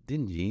little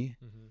dingy.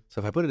 Mm-hmm. So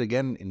if I put it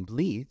again in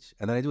bleach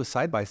and then I do a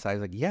side by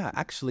side, like, yeah,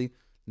 actually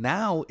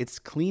now it's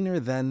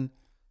cleaner than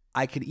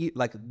I could eat.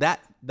 Like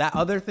that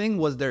other thing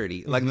was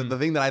dirty. Like the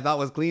thing that I thought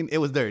was clean, it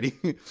was dirty.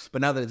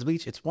 But now that it's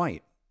bleach, it's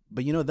white.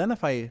 But then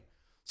if I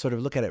sort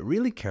of look at it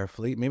really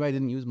carefully, maybe I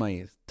didn't use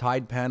my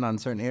Tide pen on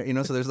certain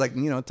areas, so there's like,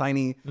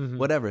 tiny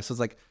whatever. So it's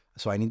like,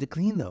 so I need to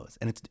clean those.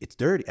 And it's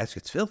dirty. Actually,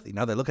 it's filthy.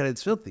 Now that I look at it,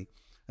 it's filthy.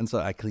 And so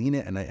I clean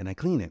it and I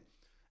clean it.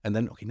 And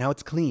then, okay, now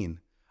it's clean.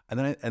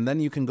 And then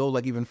you can go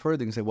like even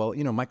further and say, well,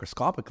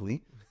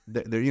 microscopically,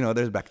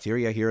 there's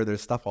bacteria here.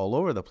 There's stuff all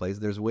over the place.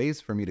 There's ways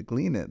for me to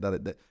clean it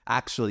that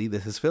actually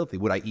this is filthy.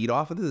 Would I eat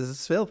off of this? This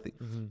is filthy,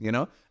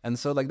 And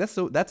so like that's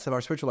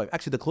our spiritual life.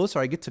 Actually, the closer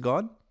I get to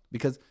God,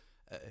 because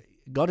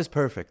God is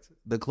perfect.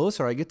 The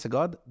closer I get to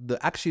God, the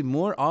actually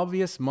more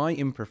obvious my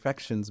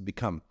imperfections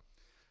become.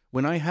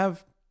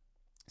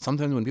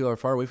 Sometimes when people are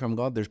far away from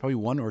God, there's probably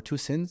one or two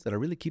sins that are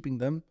really keeping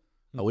them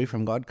away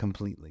from God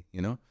completely,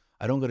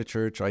 I don't go to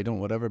church or I don't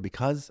whatever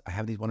because I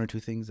have these one or two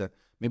things that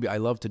maybe I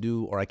love to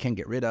do or I can't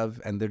get rid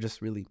of, and they're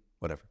just really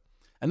whatever.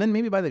 And then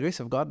maybe by the grace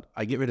of God,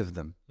 I get rid of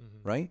them,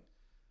 right?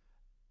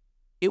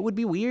 It would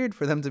be weird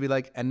for them to be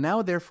like, and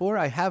now therefore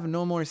I have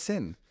no more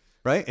sin,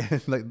 right?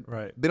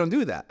 Right. They don't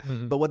do that.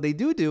 But what they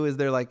do is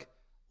they're like,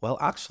 well,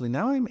 actually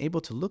now I'm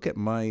able to look at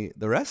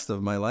the rest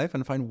of my life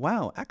and find,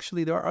 wow,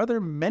 actually there are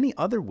many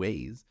other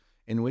ways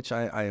in which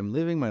I am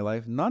living my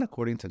life not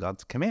according to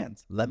God's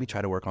commands. Let me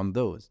try to work on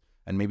those.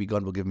 And maybe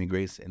God will give me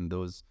grace in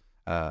those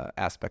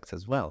aspects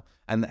as well.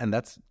 And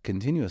that's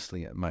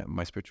continuously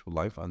my spiritual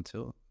life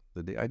until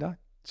the day I die.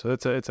 So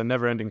it's a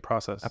never-ending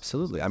process.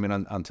 Absolutely. I mean,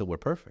 until we're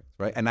perfect,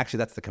 right? And actually,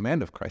 that's the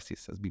command of Christ. He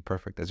says, be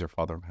perfect as your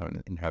Father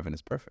in heaven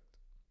is perfect.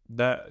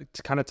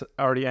 That kind of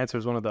already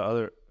answers one of the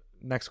other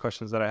next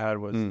questions that I had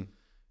was,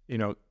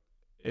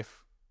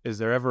 is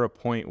there ever a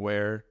point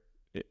where,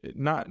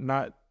 not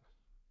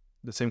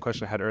the same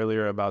question I had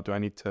earlier about do I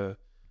need to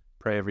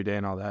pray every day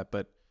and all that,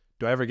 but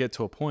do I ever get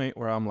to a point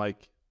where I'm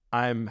like,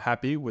 I'm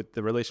happy with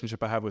the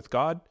relationship I have with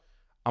God,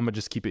 I'm going to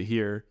just keep it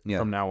here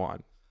from now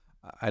on?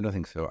 I don't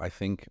think so. I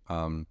think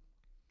to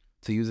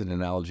use an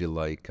analogy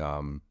like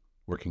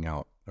working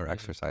out or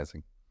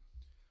exercising,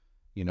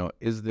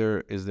 is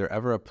there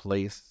ever a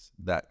place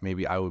that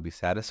maybe I would be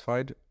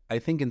satisfied? I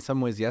think in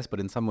some ways yes, but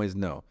in some ways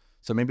no.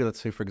 So maybe let's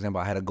say, for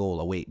example, I had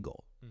a weight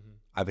goal.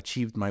 I've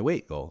achieved my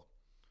weight goal,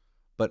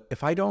 but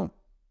if I don't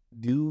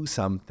do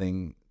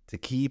something to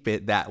keep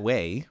it that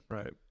way,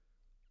 Right.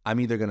 I'm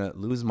either going to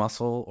lose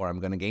muscle or I'm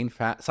going to gain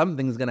fat.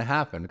 Something's going to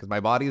happen because my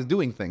body is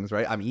doing things,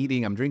 right? I'm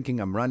eating, I'm drinking,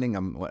 I'm running,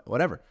 I'm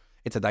whatever.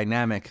 It's a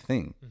dynamic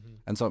thing.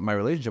 And so my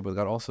relationship with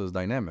God also is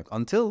dynamic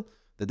until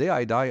the day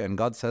I die and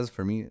God says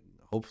for me,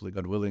 hopefully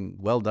God willing,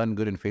 well done,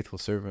 good and faithful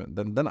servant.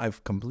 Then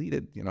I've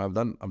completed, I've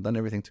done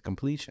everything to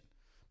completion.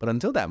 But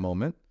until that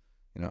moment,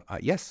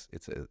 yes,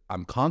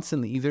 I'm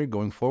constantly either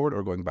going forward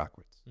or going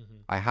backwards.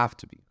 I have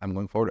to be. I'm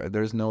going forward.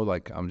 There's no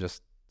I'm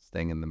just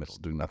staying in the middle,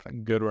 doing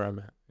nothing. Good where I'm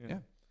at. Yeah.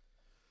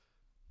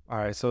 All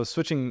right. So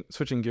switching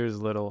gears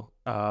a little,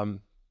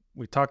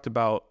 we talked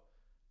about,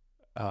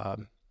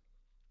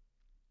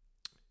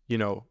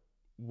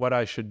 what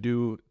I should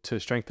do to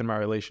strengthen my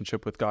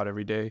relationship with God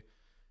every day.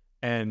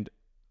 And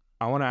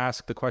I want to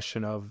ask the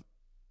question of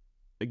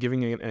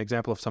giving an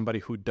example of somebody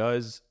who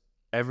does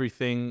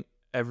everything,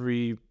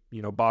 every,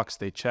 box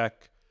they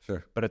check.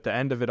 Sure. But at the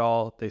end of it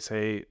all, they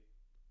say,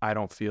 I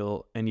don't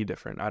feel any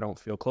different. I don't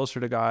feel closer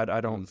to God. I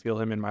don't feel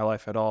him in my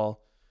life at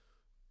all.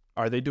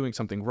 Are they doing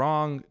something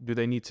wrong? Do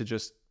they need to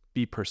just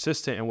be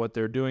persistent in what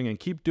they're doing and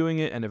keep doing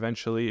it, and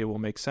eventually it will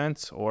make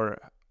sense? Or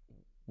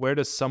where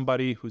does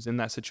somebody who's in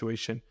that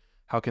situation,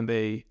 how can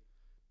they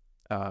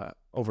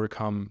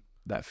overcome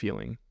that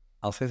feeling?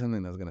 I'll say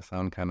something that's going to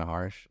sound kind of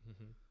harsh.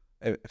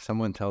 If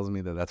someone tells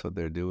me that that's what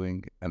they're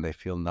doing and they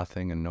feel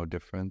nothing and no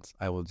difference,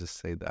 I will just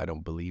say that I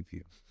don't believe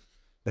you.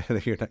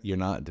 You're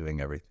not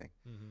doing everything.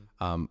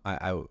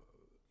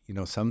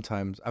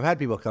 Sometimes I've had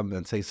people come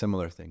and say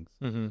similar things,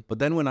 but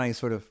then when I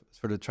sort of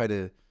try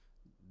to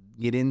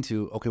get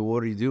into, okay, well,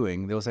 what are you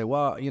doing? They'll say,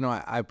 well,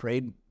 I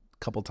prayed a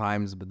couple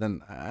times, but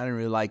then I didn't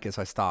really like it,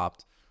 so I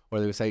stopped. Or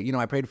they would say,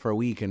 I prayed for a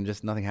week and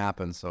just nothing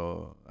happened,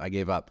 so I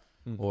gave up.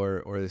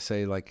 Or they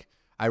say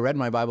I read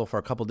my Bible for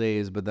a couple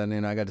days, but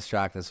then I got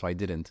distracted, so I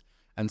didn't.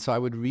 And so I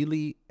would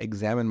really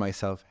examine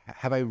myself.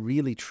 Have I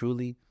really,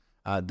 truly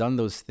done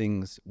those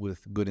things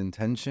with good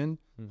intention,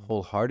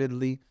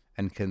 wholeheartedly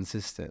and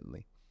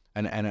consistently?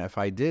 And if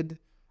I did,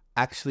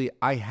 actually,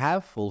 I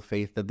have full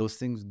faith that those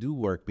things do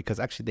work, because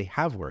actually they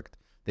have worked.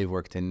 They've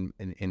worked in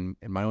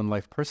my own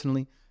life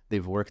personally.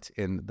 They've worked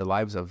in the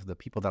lives of the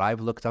people that I've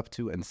looked up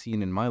to and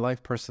seen in my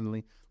life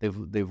personally.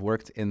 They've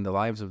worked in the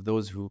lives of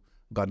those who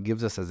God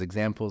gives us as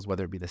examples,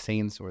 whether it be the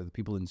saints or the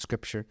people in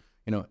Scripture.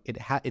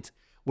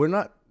 We're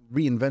not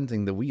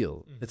reinventing the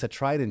wheel. It's a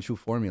tried and true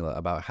formula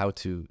about how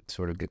to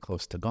sort of get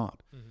close to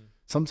God.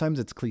 Sometimes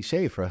it's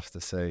cliche for us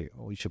to say,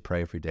 oh, you should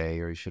pray every day,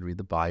 or you should read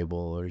the Bible,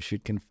 or you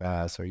should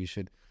confess, or you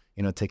should,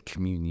 take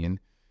communion.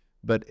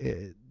 But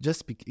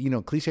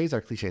cliches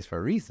are cliches for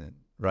a reason,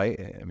 right?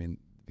 I mean,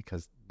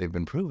 because they've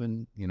been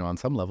proven, on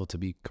some level to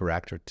be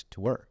correct or to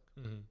work.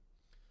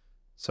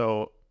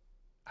 So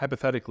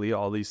hypothetically,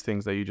 all these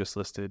things that you just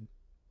listed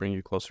bring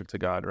you closer to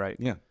God, right?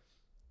 Yeah.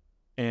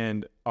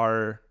 And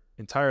our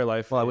entire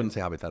life... Well, I wouldn't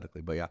say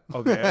hypothetically, but yeah.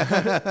 Okay.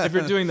 If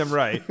you're doing them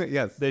right,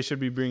 yes, they should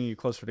be bringing you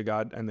closer to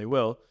God, and they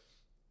will.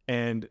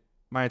 And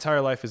my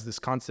entire life is this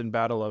constant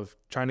battle of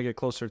trying to get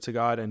closer to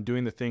God and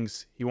doing the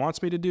things he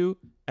wants me to do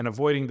and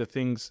avoiding the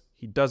things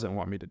he doesn't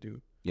want me to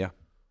do. Yeah.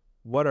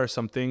 What are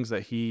some things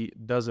that he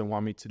doesn't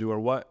want me to do, or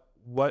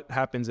what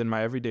happens in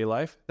my everyday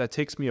life that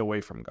takes me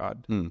away from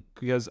God?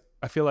 Because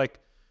I feel like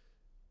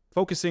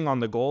focusing on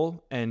the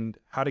goal and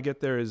how to get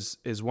there is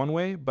one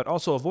way, but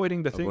also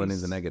avoiding the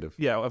the negative.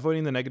 Yeah,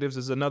 avoiding the negatives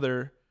is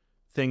another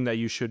thing that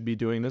you should be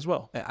doing as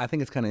well. I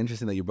think it's kind of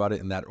interesting that you brought it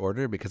in that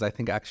order, because I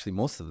think actually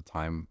most of the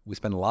time we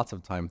spend lots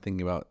of time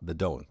thinking about the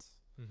don'ts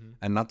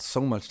and not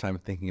so much time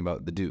thinking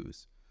about the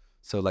do's.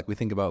 So we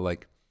think about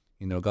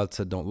God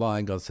said don't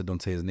lie, God said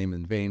don't say his name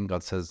in vain,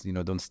 God says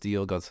don't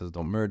steal, God says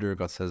don't murder,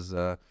 God says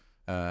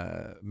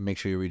make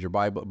sure you read your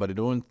Bible. But I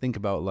don't think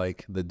about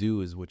the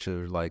do's, which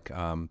are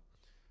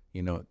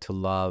to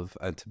love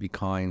and to be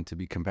kind, to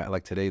be compassionate.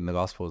 Like today in the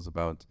gospel is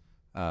about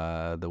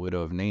the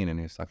widow of Nain, and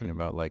he's talking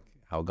about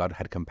how God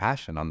had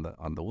compassion on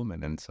the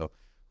woman. And so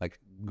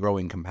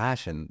growing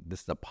compassion,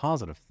 this is a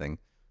positive thing,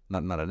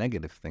 not a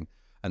negative thing.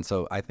 And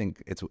so I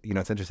think it's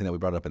interesting that we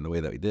brought it up in the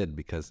way that we did,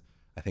 because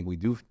I think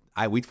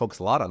we focus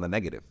a lot on the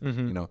negative.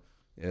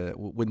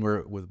 When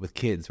we're with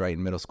kids, right,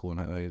 in middle school,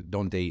 and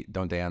don't date,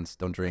 don't dance,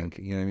 don't drink,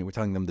 we're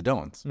telling them the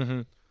don'ts.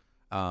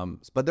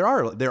 But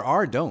there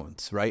are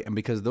don'ts, right? And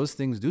because those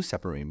things do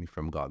separate me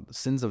from God. The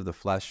sins of the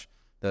flesh,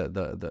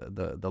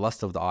 the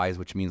lust of the eyes,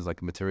 which means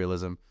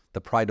materialism,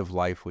 the pride of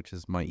life, which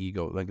is my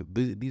ego.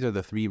 These are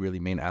the three really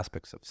main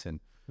aspects of sin.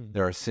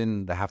 There are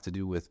sin that have to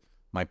do with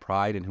my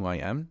pride and who I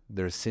am.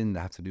 There's sin that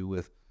have to do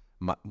with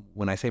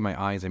when I say my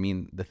eyes, I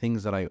mean the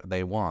things that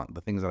I want,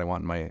 the things that I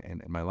want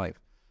in my life.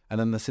 And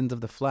then the sins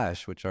of the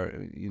flesh, which are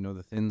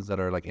the things that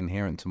are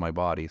inherent to my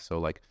body.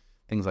 So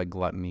things like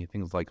gluttony,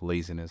 things like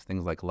laziness,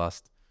 things like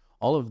lust,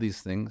 all of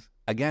these things.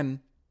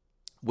 Again,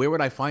 where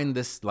would I find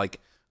this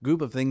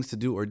group of things to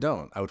do or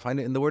don't. I would find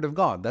it in the Word of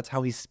God. That's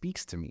how he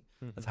speaks to me.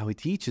 That's how he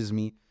teaches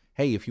me,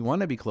 hey, if you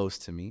want to be close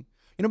to me,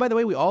 by the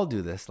way, we all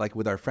do this, like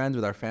with our friends,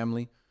 with our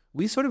family.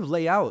 We sort of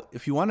lay out,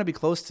 if you want to be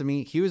close to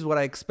me, here's what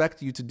I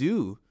expect you to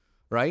do,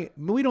 right?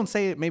 But we don't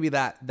say it maybe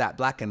that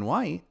black and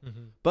white,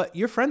 but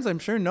your friends, I'm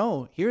sure,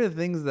 know, here are the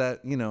things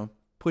that,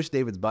 push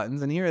David's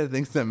buttons, and here are the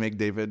things that make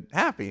David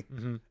happy.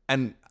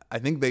 And I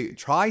think they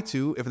try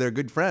to, if they're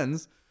good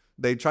friends,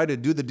 they try to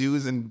do the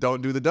do's and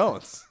don't do the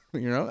don'ts.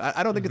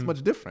 I don't think it's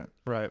much different.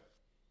 Right.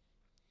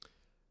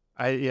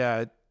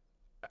 I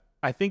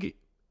think,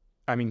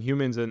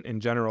 humans in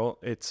general,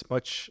 it's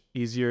much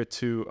easier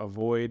to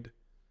avoid,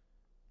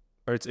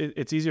 or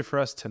it's easier for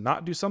us to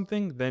not do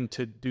something than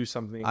to do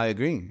something. I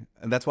agree.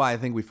 And that's why I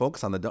think we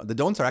focus on the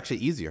don'ts are actually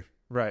easier.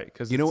 Right.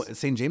 Because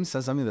St. James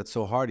says something that's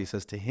so hard. He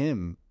says, to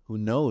him who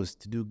knows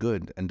to do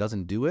good and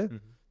doesn't do it,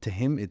 to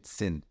him it's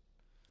sin.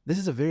 This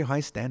is a very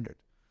high standard.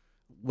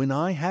 When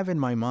I have in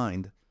my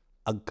mind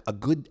a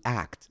good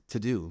act to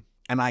do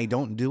and I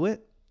don't do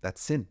it,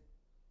 that's sin.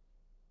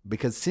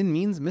 Because sin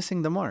means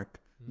missing the mark,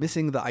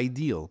 missing the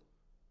ideal,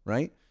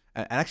 right?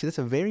 And actually, that's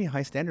a very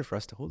high standard for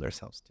us to hold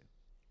ourselves to.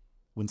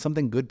 When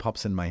something good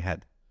pops in my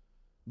head,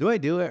 do I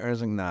do it, or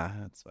is it like, nah,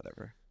 that's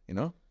whatever?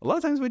 A lot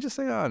of times we just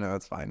say, oh no,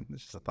 it's fine.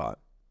 It's just a thought.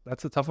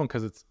 That's a tough one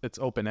because it's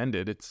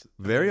open-ended. It's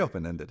very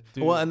open-ended.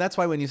 Well, and that's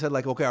why when you said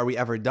like, okay, are we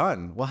ever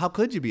done? Well, how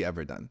could you be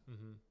ever done?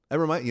 It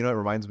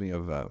reminds me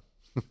of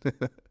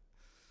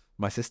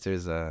my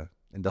sister's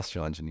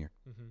industrial engineer.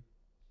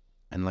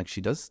 And like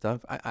she does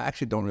stuff. I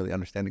actually don't really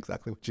understand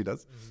exactly what she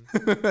does.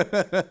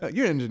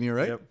 You're an engineer,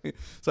 right? Yep.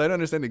 So I don't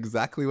understand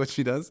exactly what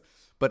she does.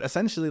 But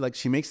essentially, like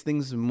she makes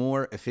things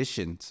more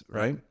efficient,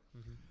 right?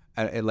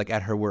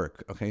 At her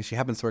work. Okay. She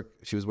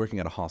was working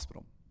at a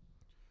hospital.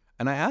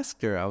 And I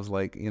asked her, I was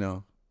like,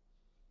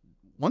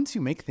 once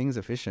you make things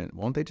efficient,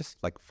 won't they just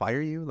like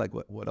fire you? Like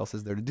what else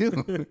is there to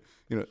do?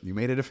 You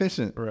made it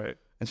efficient. Right.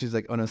 And she's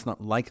like, oh no, it's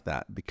not like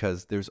that,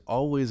 because there's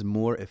always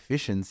more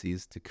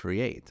efficiencies to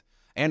create.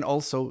 And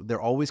also they're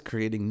always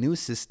creating new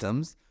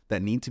systems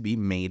that need to be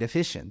made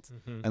efficient.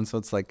 And so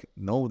it's like,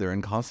 no, they're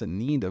in constant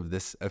need of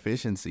this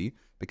efficiency,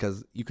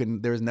 because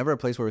there's never a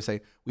place where we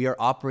say we are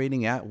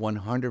operating at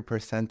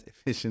 100%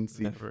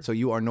 efficiency. Never. So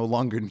you are no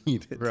longer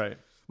needed. Right.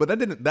 But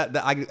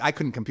I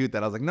couldn't compute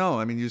that. I was like, no,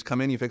 you just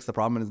come in, you fix the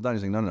problem and it's done.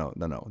 He's like,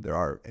 no. There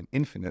are an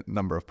infinite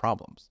number of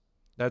problems.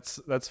 That's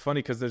funny,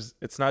 because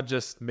it's not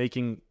just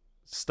making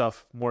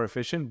stuff more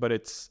efficient, but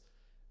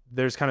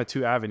there's kind of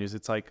two avenues.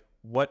 It's like,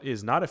 what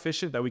is not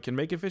efficient that we can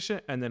make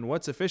efficient, and then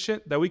what's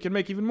efficient that we can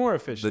make even more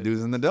efficient. The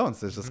do's and the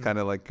don'ts. It's just kind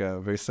of like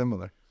very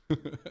similar.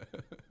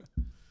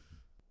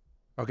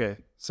 Okay,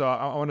 so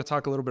I want to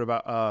talk a little bit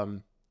about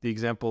the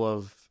example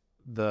of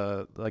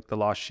the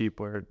lost sheep,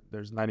 where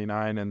there's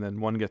 99 and then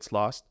one gets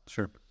lost.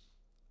 Sure.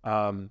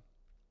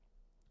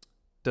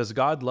 Does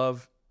God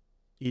love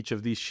each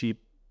of these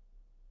sheep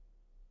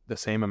the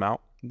same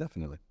amount?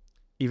 Definitely.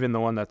 Even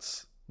the one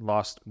that's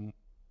lost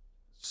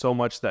so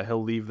much that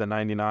he'll leave the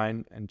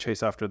 99 and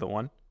chase after the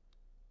one?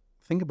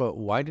 Think about,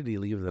 why did he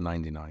leave the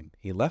 99?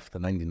 He left the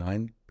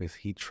 99 because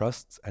he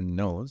trusts and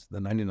knows the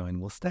 99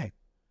 will stay.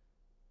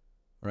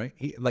 Right?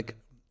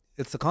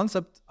 It's the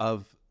concept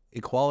of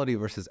equality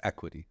versus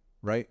equity,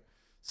 right?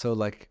 So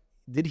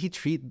did he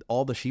treat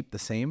all the sheep the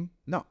same?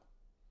 No.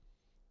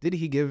 Did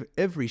he give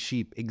every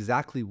sheep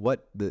exactly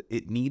what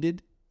it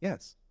needed?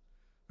 Yes.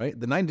 Right?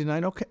 The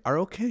 99 are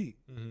okay.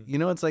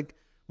 It's like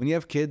when you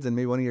have kids and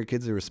maybe one of your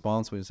kids is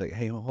responsible, it's like,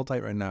 hey, hold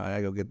tight right now. I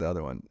gotta go get the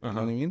other one. You know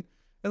what I mean?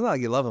 It's not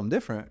like you love them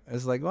different.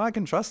 It's like, well, I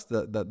can trust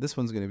that this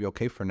one's going to be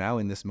okay for now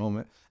in this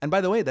moment. And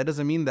by the way, that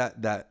doesn't mean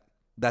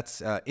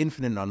that's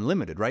infinite and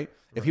unlimited, right?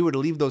 If he were to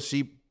leave those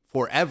sheep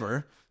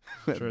forever,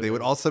 they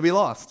would also be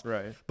lost.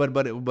 Right.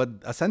 But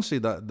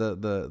essentially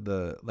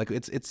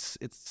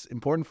it's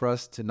important for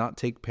us to not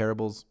take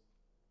parables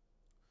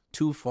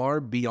too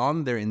far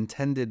beyond their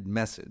intended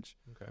message.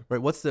 Okay.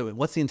 Right? What's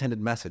the intended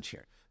message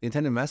here? The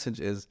intended message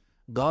is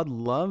God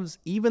loves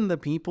even the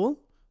people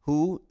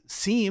who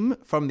seem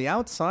from the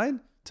outside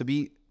to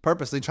be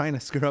purposely trying to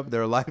screw up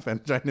their life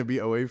and trying to be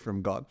away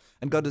from God.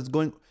 And God is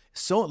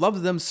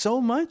loves them so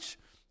much,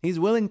 he's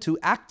willing to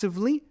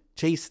actively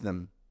chase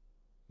them,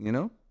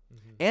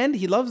 And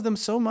he loves them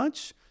so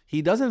much,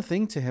 he doesn't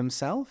think to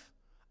himself,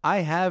 I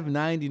have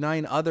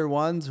 99 other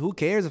ones. Who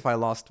cares if I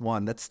lost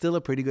one? That's still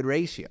a pretty good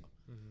ratio.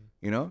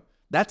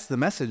 That's the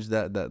message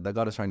that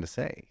God is trying to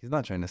say. He's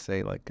not trying to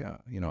say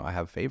I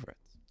have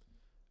favorites.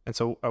 And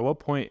so at what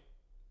point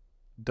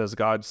does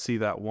God see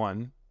that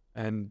one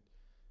and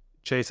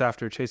chase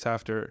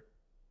after?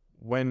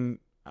 When,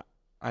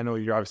 I know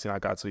you're obviously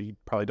not God, so you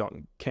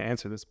probably can't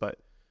answer this, but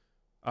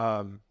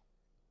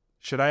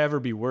should I ever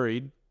be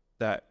worried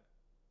that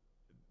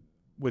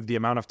with the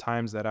amount of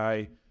times that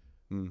I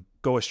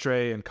go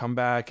astray and come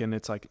back, and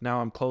it's like,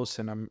 now I'm close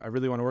and I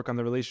really want to work on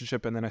the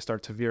relationship, and then I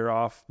start to veer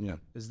off? Yeah.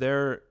 Is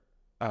there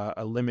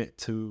a limit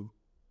to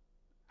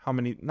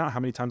not how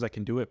many times I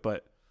can do it,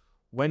 but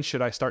when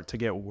should I start to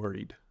get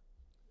worried?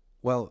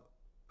 Well,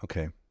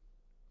 okay.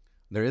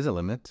 There is a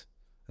limit,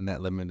 and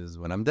that limit is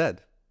when I'm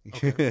dead.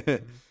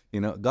 Okay.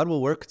 God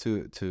will work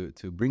to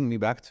bring me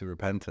back to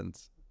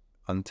repentance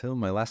until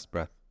my last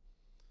breath.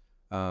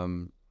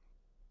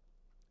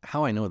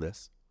 How I know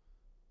this?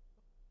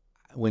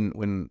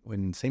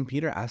 When Saint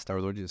Peter asked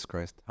our Lord Jesus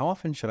Christ, how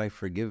often should I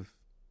forgive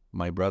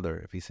my brother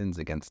if he sins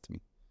against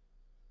me?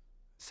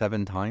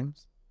 7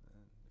 times?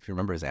 If you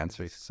remember his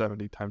answer,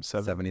 70 times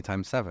 7. 70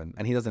 times 7.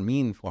 And he doesn't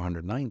mean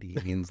 490. He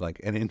means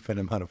like an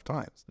infinite amount of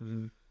times.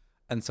 Mm-hmm.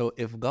 And so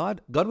if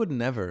God would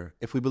never,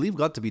 if we believe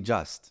God to be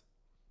just,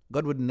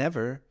 God would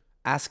never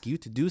ask you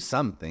to do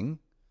something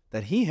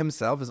that he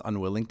himself is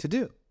unwilling to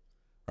do,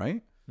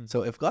 right? Mm-hmm.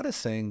 So if God is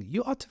saying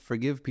you ought to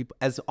forgive people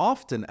as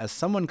often as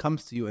someone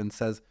comes to you and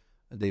says,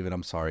 David,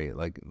 I'm sorry,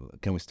 like,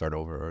 can we start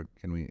over, or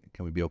can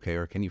we be okay,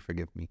 or can you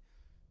forgive me?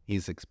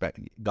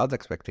 God's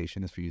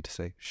expectation is for you to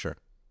say, sure,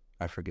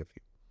 I forgive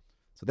you.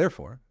 So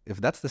therefore,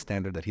 if that's the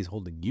standard that he's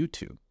holding you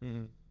to,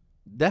 mm-hmm.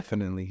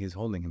 definitely he's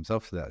holding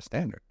himself to that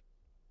standard.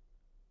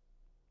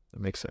 That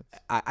makes sense.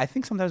 I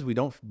think sometimes we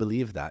don't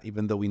believe that,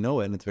 even though we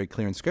know it and it's very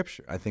clear in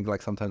scripture. I think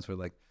like sometimes we're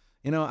like,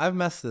 I've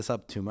messed this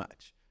up too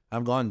much.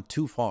 I've gone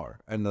too far,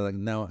 and like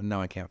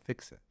now I can't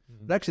fix it.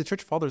 Mm-hmm. But actually, the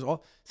church fathers,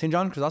 St.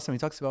 John Chrysostom, he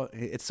talks about,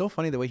 it's so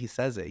funny the way he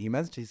says it. He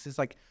says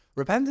like,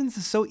 repentance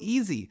is so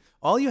easy.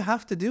 All you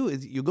have to do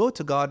is you go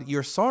to God,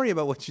 you're sorry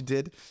about what you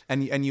did,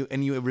 and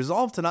you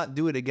resolve to not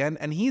do it again,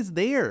 and he's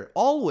there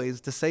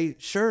always to say,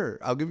 sure,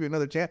 I'll give you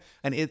another chance.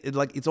 And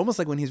it's almost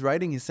like when he's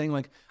writing, he's saying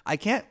like, I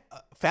can't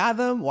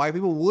fathom why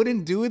people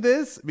wouldn't do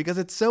this, because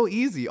it's so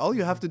easy. All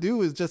you have to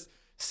do is just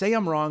say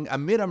I'm wrong,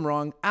 admit I'm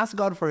wrong, ask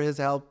God for his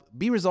help,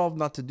 be resolved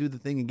not to do the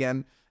thing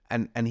again,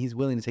 and he's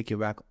willing to take you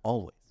back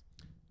always.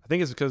 I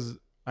think it's because,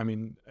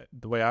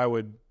 the way I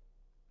would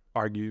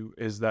argue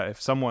is that if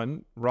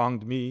someone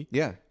wronged me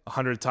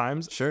 100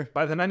 times, sure,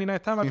 by the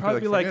 99th time I'd probably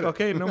be like,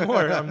 okay, no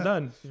more, I'm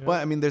done.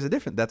 Well, there's a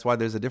difference. That's why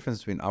there's a difference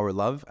between our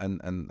love and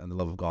the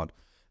love of God.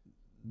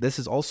 This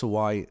is also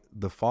why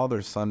the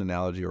father-son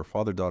analogy or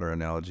father-daughter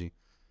analogy,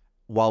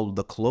 while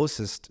the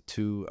closest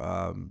to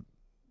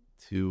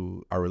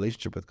our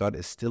relationship with God,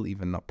 is still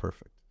even not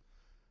perfect.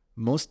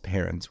 Most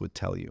parents would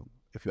tell you,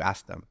 if you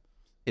ask them,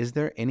 is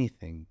there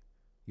anything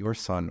your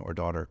son or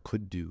daughter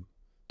could do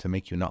to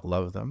make you not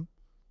love them?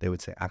 They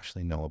would say,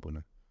 actually, no,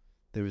 Abuna.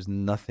 There is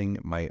nothing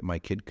my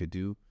kid could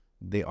do.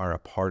 They are a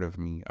part of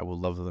me. I will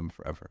love them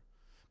forever.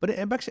 But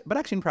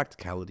actually in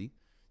practicality,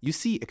 you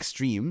see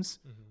extremes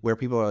mm-hmm. where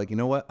people are like, you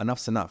know what,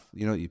 enough's enough.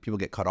 People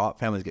get cut off,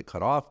 families get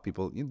cut off.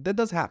 That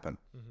does happen.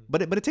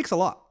 Mm-hmm. But it takes a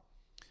lot.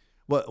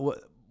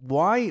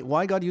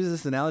 Why God uses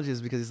this analogy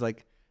is because he's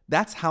like,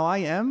 that's how I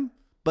am,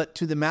 but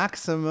to the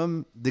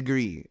maximum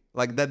degree.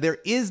 Like that there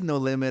is no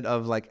limit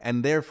of like,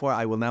 and therefore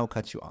I will now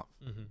cut you off.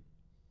 Mm-hmm.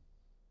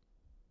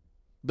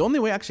 The only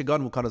way actually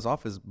God will cut us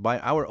off is by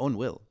our own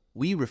will.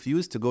 We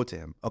refuse to go to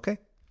him, okay?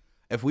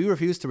 If we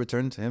refuse to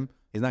return to him,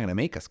 he's not going to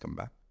make us come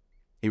back.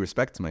 He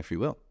respects my free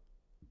will.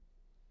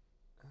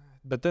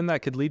 But then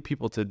that could lead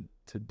people to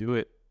do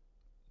it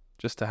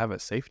just to have a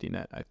safety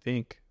net, I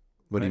think.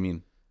 What do you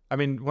mean?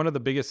 One of the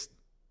biggest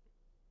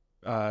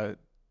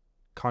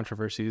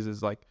controversies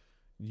is like,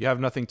 you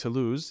have nothing to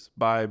lose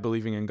by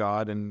believing in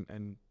God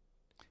and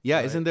yeah,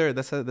 right. Isn't there?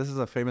 This is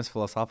a famous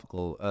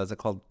philosophical. Is it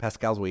called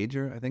Pascal's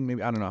wager? I think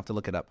maybe, I don't know. I have to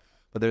look it up.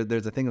 But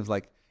there's a thing of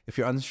like, if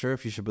you're unsure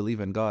if you should believe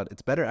in God,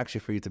 it's better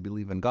actually for you to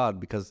believe in God,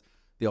 because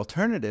the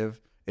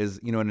alternative is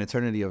an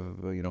eternity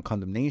of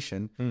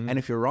condemnation. Mm-hmm. And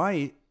if you're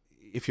right,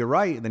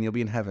 then you'll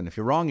be in heaven. If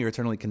you're wrong, you're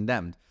eternally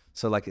condemned.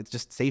 So like, it's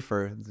just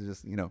safer. It's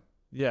just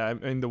Yeah,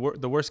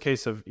 the worst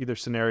case of either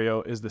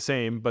scenario is the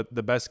same, but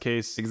the best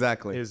case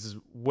exactly is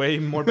way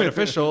more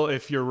beneficial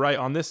if you're right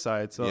on this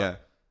side. So yeah.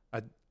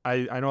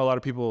 I know a lot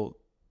of people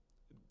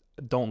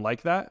don't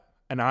like that,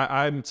 and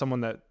I'm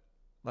someone that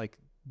like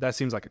that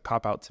seems like a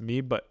cop out to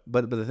me. But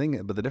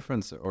the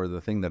difference, or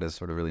the thing that is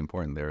sort of really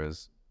important there,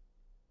 is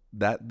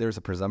that there's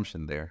a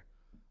presumption there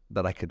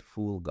that I could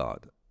fool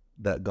God,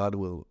 that God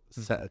will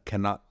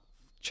cannot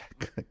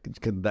check,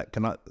 that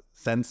cannot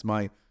sense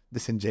my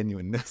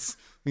disingenuousness.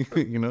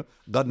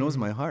 God knows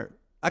my heart.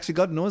 Actually,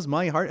 God knows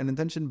my heart and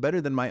intention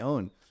better than my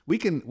own. We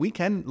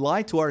can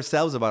lie to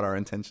ourselves about our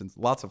intentions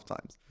lots of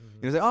times.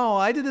 Mm-hmm. You say, "Oh,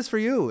 I did this for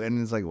you,"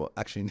 and it's like, well,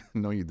 actually,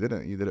 no, you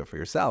didn't. You did it for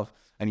yourself,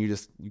 and you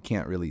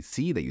can't really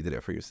see that you did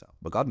it for yourself.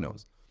 But God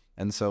knows,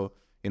 and so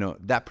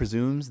that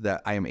presumes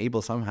that I am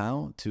able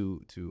somehow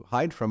to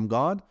hide from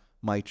God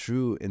my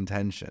true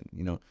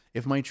intention.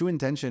 If my true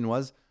intention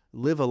was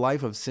live a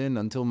life of sin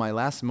until my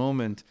last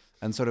moment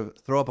and sort of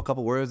throw up a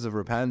couple words of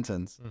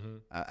repentance, mm-hmm.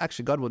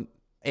 Actually, God would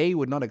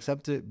would not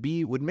accept it.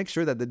 B would make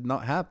sure that did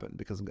not happen,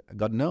 because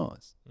God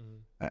knows,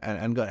 mm-hmm.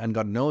 and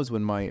God knows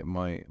when my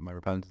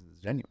repentance is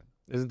genuine.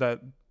 Isn't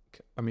that?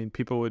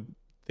 People would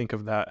think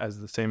of that as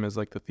the same as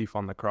like the thief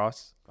on the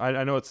cross.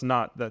 I know it's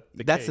not that.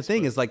 That's the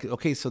thing. Is like,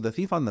 okay, so the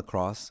thief on the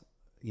cross.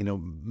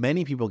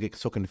 Many people get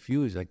so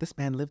confused. Like, this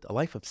man lived a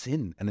life of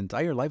sin, an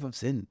entire life of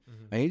sin,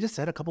 mm-hmm. and he just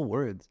said a couple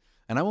words,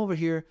 and I'm over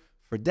here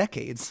for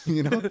decades,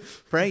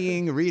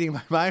 praying, reading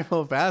my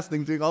Bible,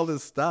 fasting, doing all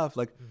this stuff.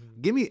 Like,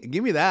 mm-hmm.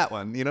 give me that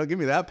one, give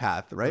me that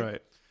path,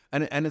 right?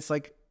 And it's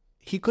like,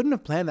 he couldn't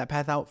have planned that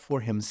path out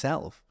for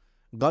himself.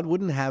 God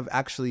wouldn't have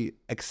actually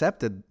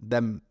accepted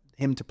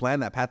him to plan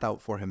that path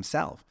out for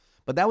himself.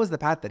 But that was the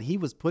path that he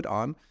was put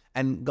on,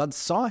 and God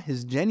saw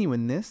his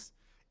genuineness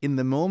in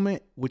the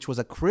moment, which was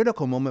a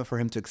critical moment for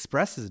him to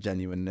express his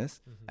genuineness,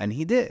 and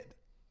he did.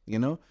 You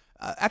know,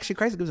 actually,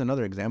 Christ gives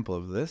another example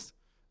of this.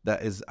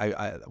 That is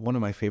one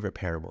of my favorite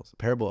parables, the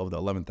parable of the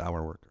 11th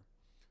hour worker.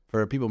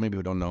 For people maybe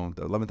who don't know,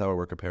 the 11th hour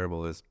worker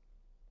parable is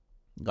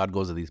God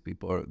goes to these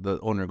people, or the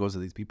owner goes to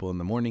these people in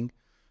the morning,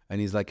 and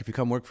he's like, if you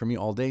come work for me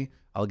all day,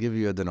 I'll give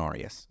you a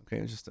denarius.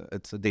 Okay,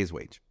 it's a day's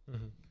wage.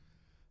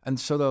 And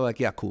so they're like,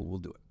 yeah, cool, we'll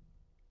do it.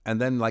 And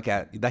then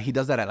he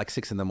does that at like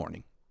 6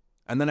 a.m.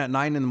 And then at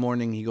 9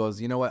 a.m, he goes,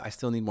 you know what? I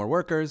still need more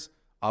workers.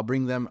 I'll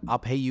bring them. I'll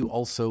pay you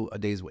also a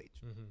day's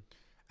wage.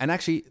 And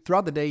actually,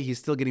 throughout the day, he's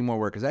still getting more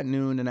workers at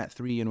noon and at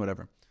 3 and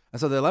whatever. And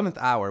so the 11th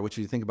hour, which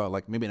you think about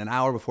like maybe an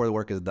hour before the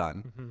work is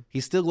done,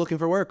 he's still looking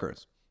for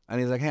workers. And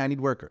he's like, hey, I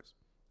need workers.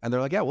 And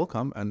they're like, yeah, we'll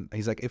come. And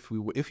he's like, if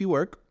you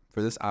work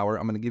for this hour,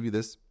 I'm going to give you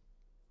this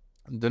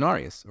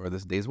denarius, or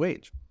this day's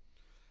wage.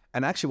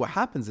 And actually what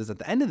happens is at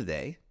the end of the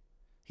day,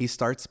 he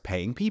starts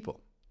paying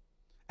people.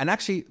 And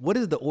actually, what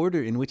is the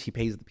order in which he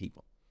pays the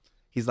people?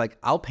 He's like,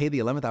 I'll pay the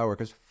 11th hour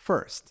workers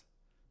first.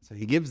 So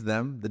he gives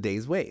them the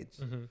day's wage.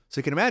 So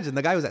you can imagine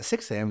the guy was at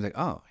 6 a.m. He's like,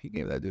 oh, he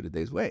gave that dude a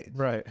day's wage.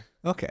 Right.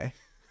 Okay.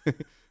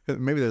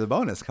 Maybe there's a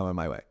bonus coming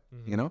my way,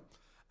 you know?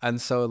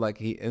 And so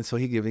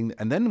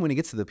and then when he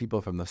gets to the people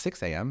from the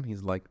 6 a.m.,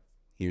 he's like,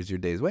 here's your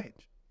day's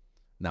wage.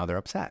 Now they're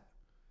upset.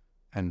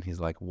 And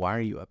he's like, why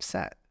are you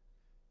upset?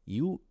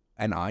 You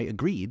and I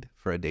agreed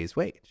for a day's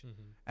wage.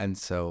 And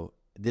so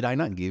did I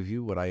not give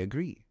you what I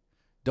agreed?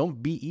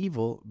 Don't be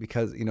evil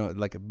because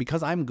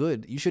I'm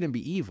good, you shouldn't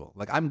be evil.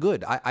 Like, I'm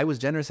good. I was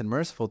generous and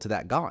merciful to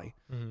that guy,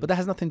 but that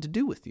has nothing to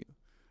do with you.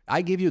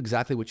 I gave you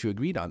exactly what you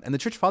agreed on. And the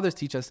church fathers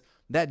teach us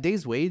that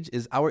day's wage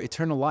is our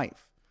eternal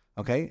life.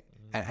 Okay.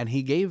 And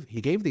he gave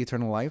the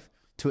eternal life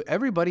to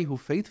everybody who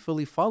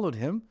faithfully followed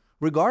him,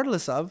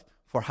 regardless of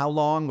for how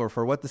long or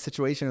for what the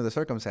situation or the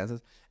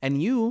circumstances.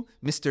 And you,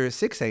 Mr.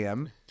 6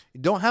 a.m.,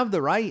 don't have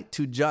the right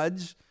to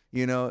judge,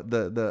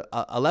 the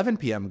 11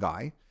 p.m.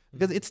 guy,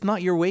 because it's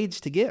not your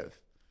wage to give,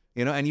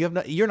 and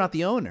you're not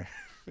the owner.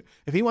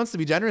 If he wants to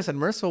be generous and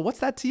merciful, what's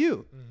that to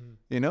you?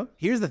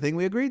 Here's the thing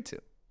we agreed to.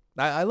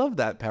 I love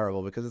that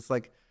parable because it's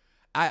like,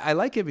 I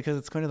like it because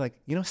it's kind of like,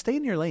 stay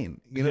in your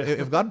lane.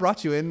 If God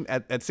brought you in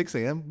at 6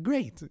 a.m.,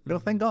 great.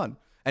 Thank God.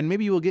 And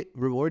maybe you will get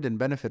reward and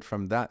benefit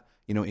from that,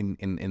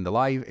 in the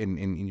life,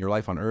 in your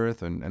life on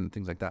earth and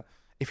things like that.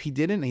 If he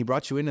didn't, and he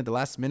brought you in at the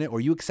last minute, or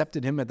you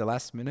accepted him at the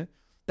last minute,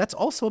 that's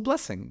also a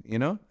blessing,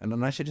 and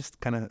then I should just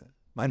kind of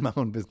mind my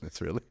own business,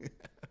 really.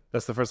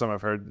 That's the first time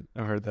I've heard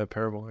that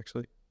parable,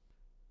 actually.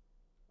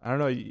 I don't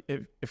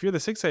know. If you're the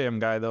 6 a.m.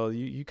 guy, though,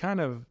 you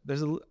kind of,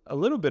 there's a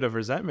little bit of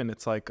resentment.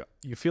 It's like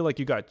you feel like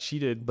you got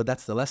cheated. But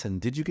that's the lesson.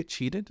 Did you get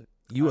cheated?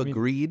 You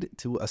agreed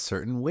to a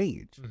certain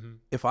wage.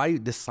 If I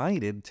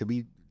decided to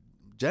be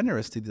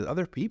generous to the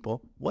other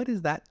people, what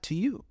is that to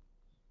you?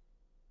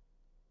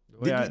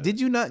 Did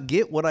you not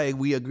get what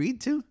we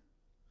agreed to?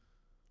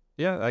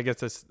 Yeah, I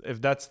guess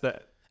if that's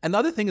the. And the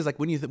other thing is, like,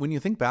 when you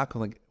think back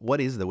on, like,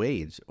 what is the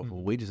wage?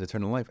 Wage is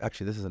eternal life.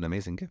 Actually, this is an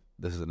amazing gift.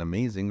 This is an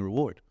amazing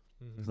reward.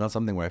 It's not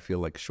something where I feel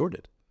like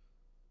shorted.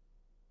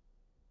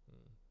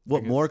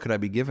 What more could I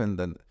be given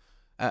than?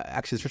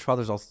 Actually, the church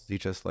fathers also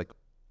teach us, like,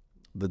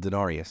 the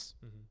denarius,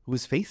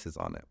 whose face is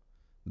on it.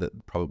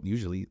 Probably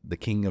usually the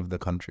king of the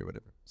country or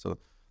whatever. So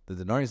the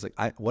denarius,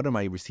 like, what am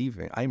I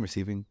receiving? I'm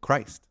receiving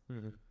Christ.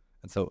 And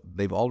so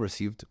they've all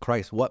received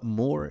Christ. What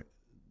more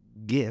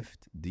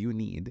gift do you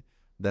need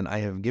than I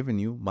have given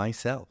you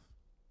myself?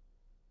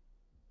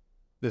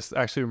 This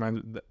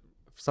actually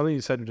something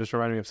you said just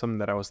reminded me of something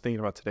that I was thinking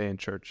about today in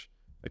church,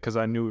 because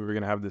I knew we were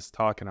going to have this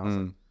talk, and I was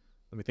like,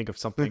 let me think of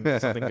something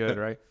good,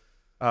 right?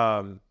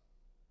 I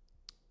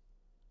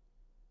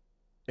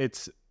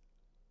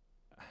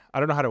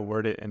don't know how to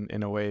word it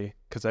in a way,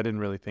 because I didn't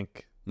really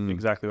think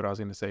exactly what I was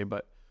going to say,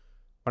 but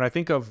when I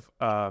think of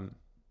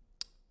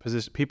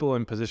people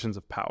in positions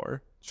of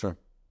power, sure,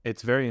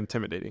 it's very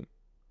intimidating,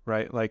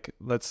 right? Like,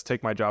 let's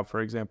take my job, for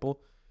example.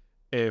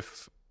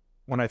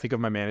 When I think of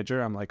my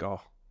manager, I'm like,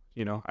 oh,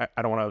 I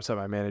don't want to upset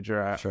my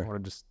manager. I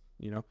want to just,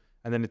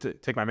 and then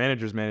take my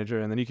manager's manager,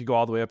 and then you could go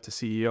all the way up to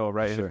CEO,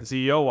 right? Sure. And if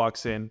the CEO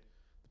walks in,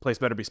 the place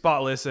better be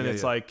spotless. And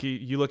it's like,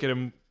 you look at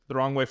him the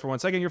wrong way for 1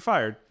 second, you're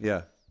fired.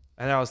 Yeah.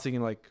 And I was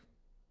thinking, like,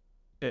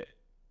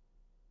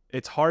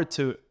 it's hard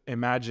to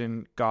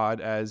imagine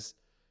God as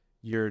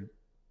your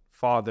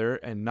father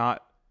and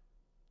not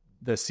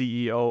the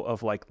CEO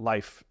of, like,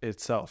 life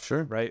itself.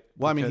 Sure. Right?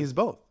 Well, I mean, he's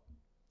both.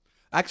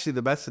 Actually,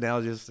 the best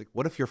analogy is, like,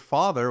 what if your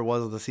father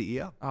was the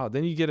CEO? Oh,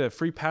 then you get a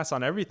free pass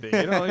on everything.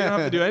 You don't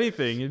have to do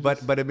anything.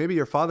 But maybe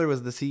your father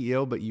was the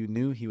CEO, but you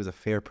knew he was a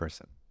fair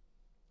person.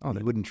 Oh,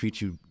 he wouldn't treat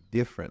you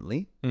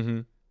differently,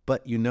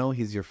 but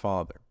he's your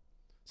father.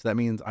 So that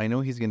means I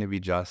know he's going to be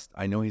just.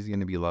 I know he's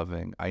going to be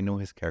loving. I know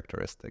his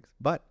characteristics,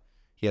 but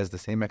he has the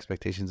same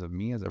expectations of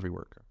me as every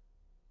worker.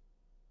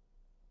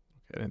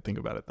 Okay, I didn't think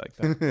about it like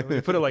that. When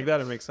you put it like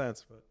that, it makes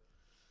sense. But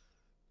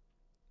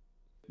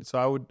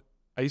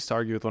I used to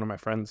argue with one of my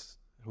friends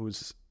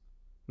who's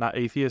not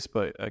atheist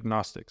but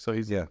agnostic. So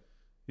he's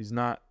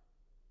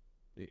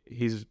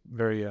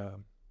very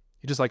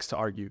he just likes to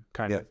argue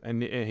kind of,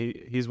 and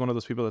he's one of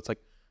those people that's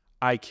like,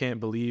 I can't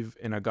believe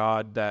in a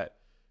God that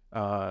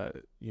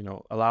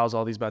allows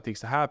all these bad things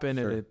to happen.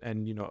 Sure.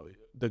 and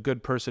the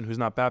good person who's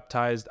not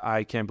baptized,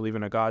 I can't believe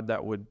in a God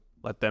that would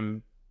let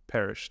them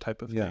perish,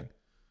 type of thing.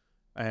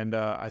 And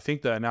I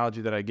think the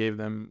analogy that I gave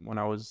them when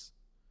I was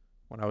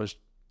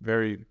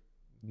very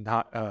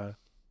not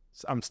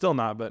I'm still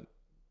not, but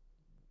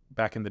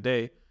back in the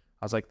day,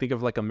 I was like, think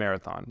of like a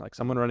marathon, like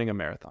someone running a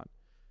marathon.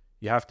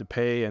 You have to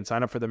pay and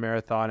sign up for the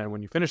marathon, and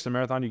when you finish the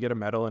marathon, you get a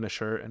medal and a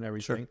shirt and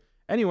everything. Sure.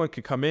 Anyone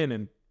could come in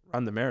and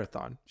run the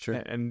marathon. Sure.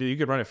 And you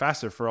could run it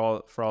faster for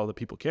all the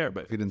people care.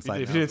 But if you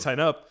didn't sign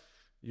up,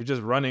 you're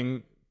just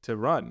running to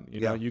run.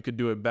 You know, you could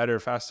do it better,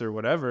 faster,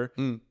 whatever,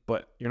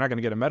 but you're not going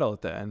to get a medal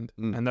at the end.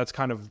 And that's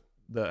kind of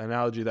the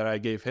analogy that I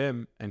gave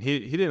him, and he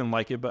didn't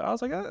like it, but I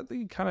was like, I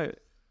think kind of.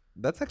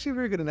 That's actually a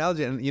very good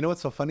analogy. And you know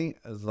what's so funny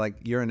is, like,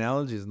 your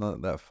analogy is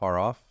not that far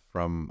off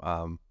from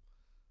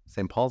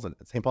St. Paul's.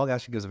 St. Paul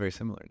actually gives a very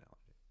similar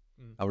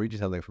analogy. I'll read you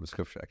something from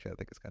scripture. Actually, I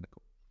think it's kind of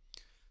cool.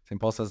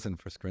 St. Paul says in 1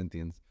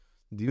 Corinthians,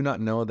 "Do you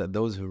not know that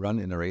those who run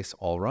in a race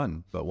all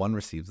run, but one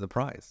receives the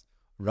prize?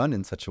 Run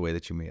in such a way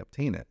that you may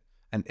obtain it.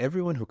 And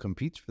everyone who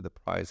competes for the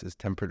prize is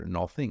tempered in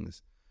all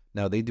things.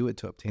 Now they do it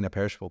to obtain a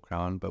perishable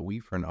crown, but we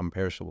for an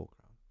imperishable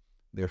crown.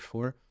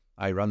 Therefore,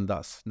 I run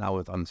thus, now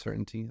with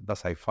uncertainty.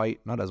 Thus I fight,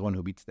 not as one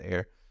who beats the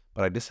air,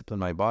 but I discipline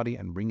my body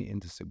and bring it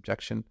into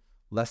subjection,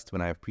 lest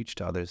when I have preached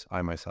to others,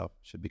 I myself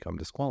should become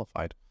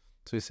disqualified."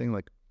 So he's saying,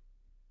 like,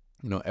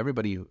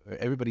 everybody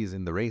is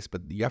in the race,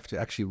 but you have to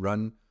actually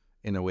run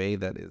in a way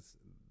that is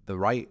the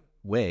right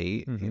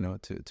way,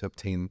 to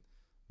obtain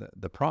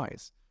the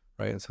prize,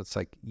 right? And so it's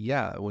like,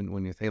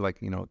 when you say, like,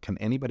 can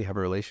anybody have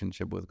a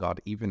relationship with God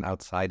even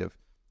outside of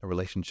a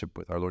relationship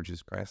with our Lord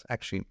Jesus Christ?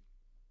 Actually,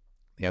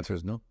 the answer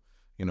is no.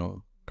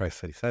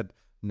 Christ said,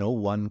 no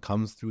one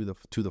comes to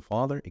the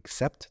Father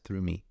except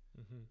through me.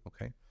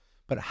 Okay.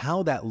 But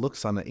how that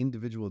looks on an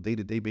individual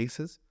day-to-day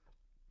basis,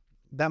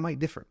 that might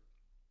differ.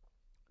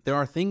 There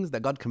are things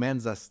that God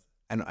commands us.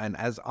 And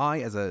as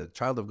a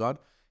child of God,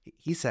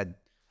 he said,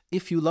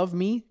 if you love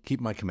me, keep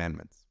my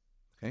commandments.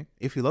 Okay.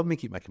 If you love me,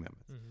 keep my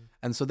commandments.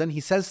 And so then he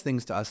says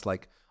things to us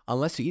like,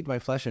 unless you eat my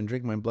flesh and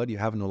drink my blood, you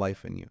have no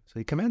life in you. So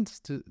he commands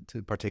to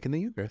partake in the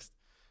Eucharist.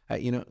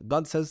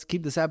 God says,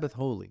 keep the Sabbath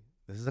holy.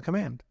 This is a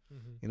command.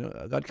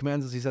 God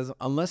commands us. He says,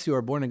 unless you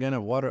are born again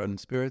of water and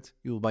spirit,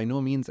 you will by no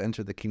means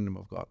enter the kingdom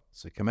of God.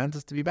 So he commands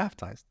us to be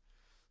baptized.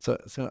 So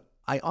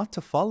I ought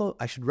to follow.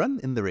 I should run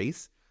in the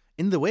race,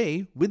 in the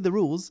way, with the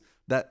rules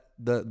that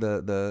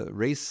the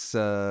race,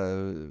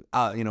 the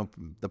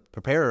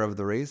preparer of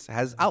the race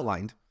has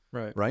outlined.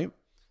 Right.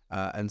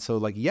 And so,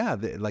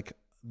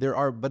 there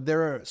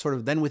are sort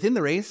of then within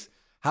the race.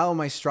 How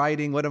am I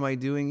striding? What am I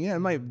doing? Yeah, it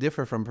might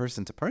differ from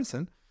person to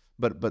person.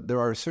 But there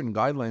are certain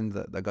guidelines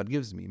that God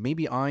gives me.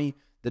 Maybe I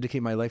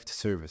dedicate my life to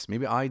service.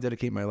 Maybe I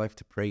dedicate my life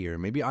to prayer.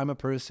 Maybe I'm a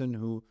person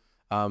who,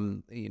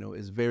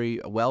 is very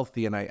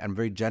wealthy and I'm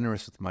very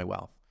generous with my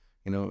wealth.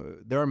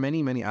 There are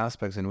many, many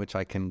aspects in which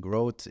I can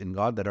grow in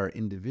God that are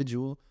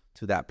individual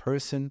to that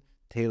person,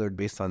 tailored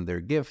based on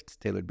their gifts,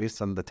 tailored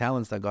based on the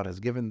talents that God has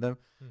given them.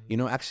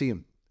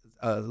 Actually,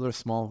 a little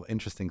small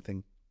interesting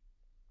thing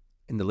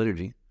in the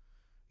liturgy,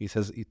 he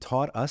says, he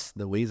taught us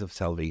the ways of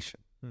salvation.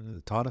 He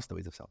taught us the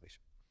ways of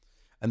salvation.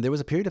 And there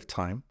was a period of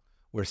time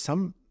where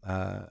some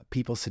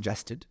people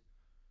suggested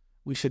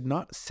we should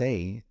not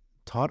say,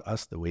 taught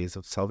us the ways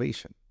of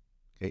salvation.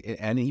 Okay?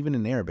 And even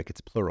in Arabic, it's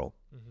plural.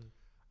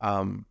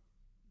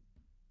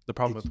 The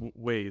problem with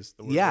ways.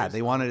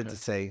 They wanted it to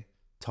say,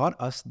 taught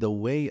us the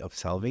way of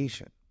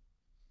salvation.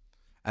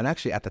 And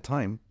actually, at the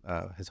time,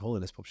 His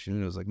Holiness Pope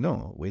Shenouda was like,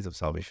 no, ways of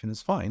salvation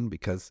is fine,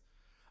 because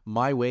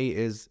my way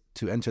is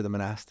to enter the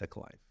monastic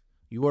life.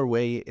 Your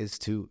way is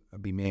to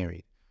be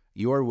married.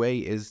 Your way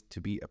is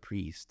to be a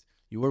priest.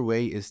 Your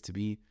way is to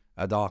be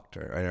a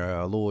doctor or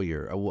a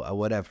lawyer or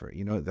whatever,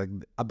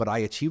 but I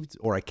achieved,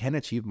 or I can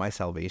achieve my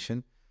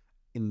salvation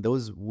in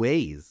those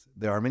ways.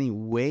 There are many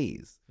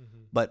ways.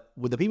 But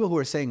with the people who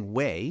are saying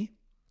way,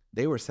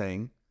 they were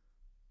saying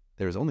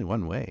there's only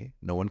one way.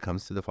 No one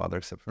comes to the Father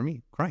except for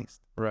me,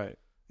 Christ. Right.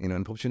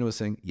 And Pope Shenouda was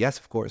saying, yes,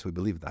 of course, we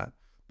believe that.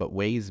 But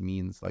ways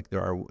means like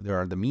there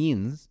are the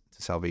means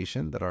to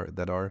salvation that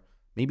are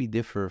maybe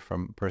differ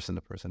from person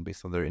to person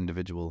based on their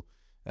individual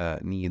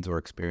needs or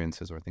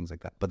experiences or things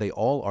like that. But they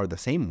all are the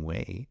same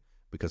way,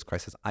 because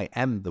Christ says, I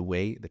am the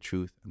way, the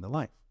truth, and the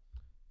life.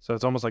 So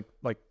it's almost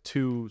like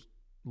two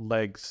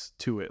legs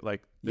to it.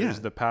 Like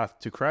there's the path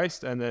to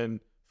Christ, and then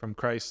from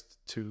Christ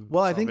to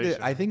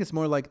salvation. I think it's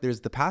more like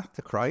there's the path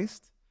to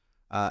Christ,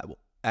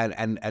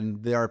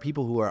 and there are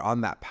people who are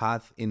on that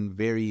path in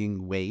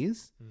varying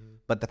ways,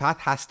 but the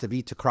path has to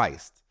be to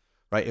Christ.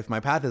 Right? If my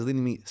path is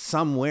leading me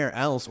somewhere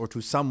else or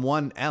to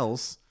someone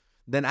else,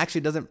 then actually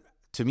it doesn't,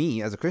 to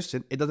me as a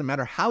Christian, it doesn't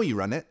matter how you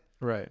run it.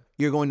 Right.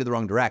 You're going to the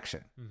wrong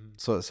direction.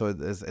 So it's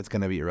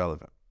going to be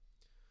irrelevant.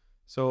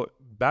 So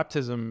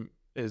baptism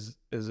is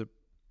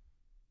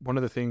one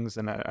of the things,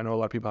 and I know a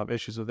lot of people have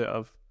issues with it,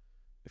 of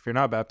if you're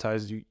not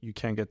baptized, you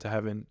can't get to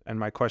heaven. And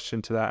my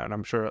question to that, and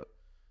I'm sure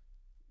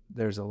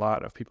there's a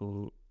lot of people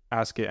who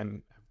ask it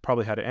and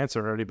probably had an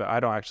answer already, but I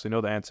don't actually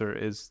know the answer,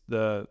 is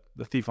the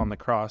thief on the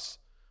cross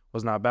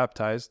was not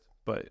baptized,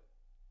 but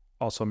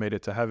also made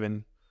it to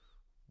heaven.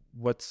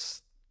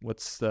 What's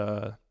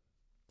the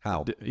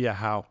How?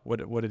 How?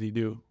 What did he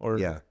do? Or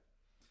Yeah.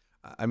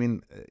 I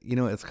mean,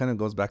 it kind of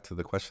goes back to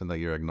the question that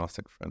your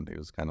agnostic friend, he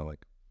was kind of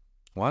like,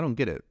 well, I don't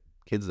get it.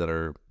 Kids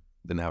that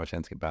didn't have a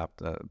chance to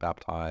get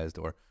baptized,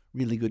 or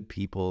really good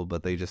people,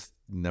 but they just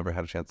never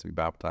had a chance to be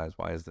baptized.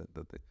 Why is it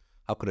that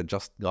how could a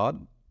just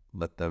God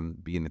let them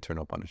be in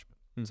eternal punishment?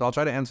 Mm-hmm. So I'll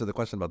try to answer the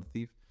question about the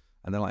thief,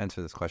 and then I'll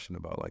answer this question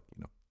about, like,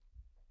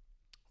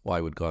 why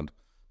would God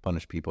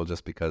punish people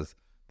just because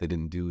they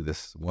didn't do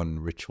this one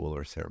ritual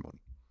or ceremony?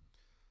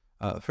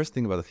 First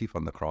thing about the thief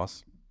on the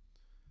cross,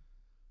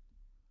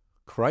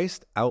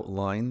 Christ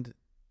outlined,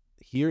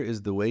 here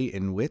is the way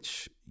in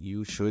which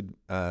you should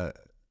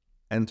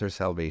enter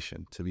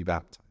salvation, to be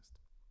baptized.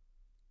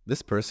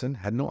 This person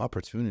had no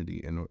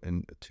opportunity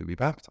to be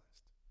baptized.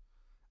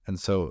 And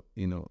so,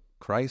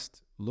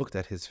 Christ looked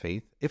at his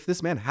faith. If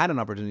this man had an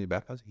opportunity to be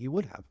baptized, he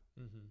would have.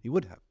 Mm-hmm. He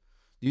would have.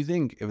 Do you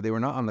think if they were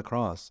not on the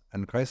cross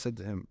and Christ said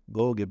to him,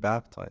 go get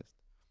baptized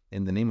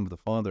in the name of the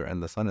Father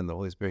and the Son and the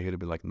Holy Spirit, he would have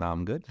been like, nah,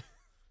 I'm good?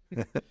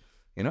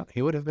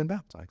 He would have been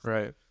baptized.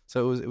 Right.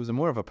 So it was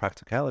more of a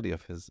practicality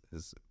of his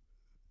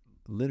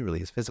literally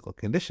his physical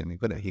condition.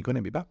 He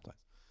couldn't be baptized.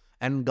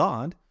 And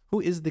God, who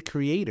is the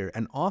creator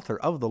and author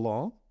of the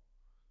law,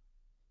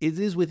 it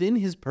is within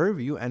his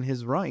purview and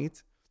his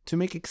right to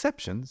make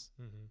exceptions.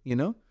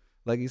 Mm-hmm.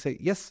 Like you say,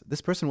 yes,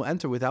 this person will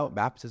enter without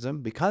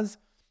baptism because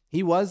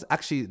he was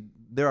actually,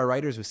 there are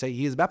writers who say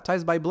he is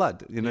baptized by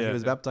blood. He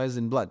was baptized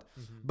in blood.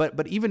 Mm-hmm.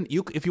 But even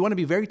if you want to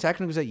be very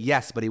technical, say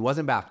yes, but he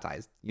wasn't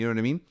baptized. You know what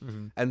I mean?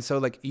 Mm-hmm. And so,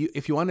 like,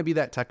 if you want to be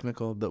that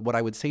technical, what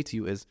I would say to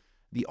you is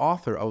the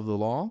author of the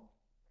law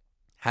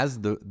has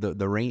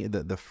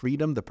the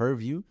freedom, the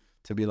purview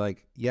to be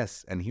like,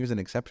 yes, and here's an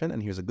exception,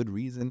 and here's a good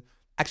reason.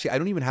 Actually, I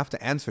don't even have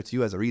to answer to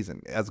you as a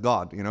reason, as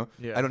God.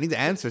 Yeah. I don't need to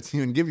answer to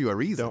you and give you a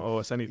reason. Don't owe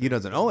us anything. He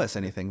doesn't owe us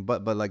anything.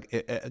 But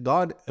like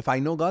God, if I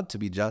know God to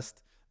be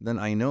just, then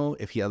I know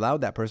if he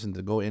allowed that person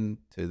to go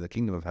into the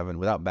kingdom of heaven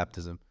without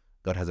baptism,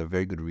 God has a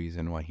very good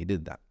reason why he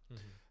did that.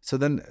 Mm-hmm. So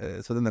then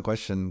the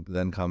question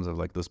then comes of,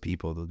 like, those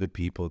people, the good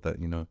people that,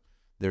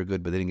 they're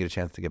good, but they didn't get a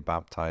chance to get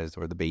baptized,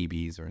 or the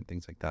babies or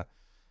things like that.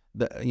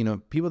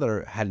 People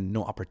that had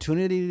no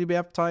opportunity to be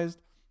baptized,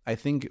 I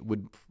think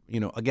would,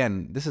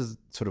 again, this is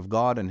sort of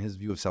God and his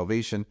view of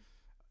salvation.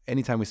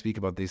 Anytime we speak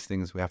about these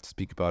things, we have to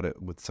speak about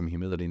it with some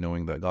humility,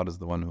 knowing that God is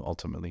the one who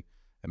ultimately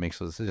makes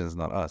those decisions,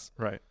 not us.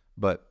 Right.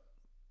 But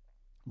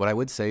what I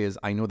would say is,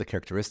 I know the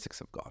characteristics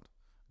of God.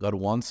 God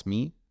wants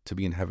me to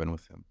be in heaven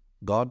with him.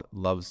 God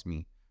loves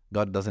me.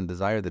 God doesn't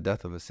desire the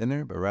death of a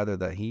sinner, but rather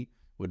that he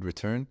would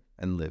return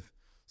and live.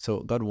 So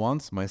God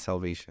wants my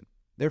salvation.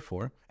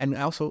 Therefore, and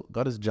also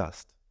God is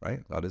just,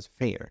 right? God is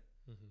fair.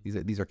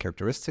 Mm-hmm. These are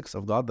characteristics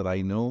of God that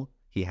I know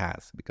he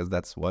has, because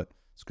that's what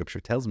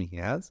Scripture tells me he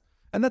has.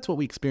 And that's what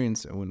we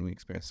experience when we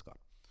experience God.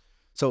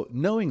 So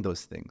knowing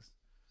those things,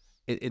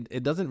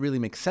 it doesn't really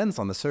make sense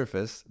on the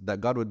surface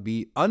that God would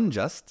be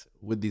unjust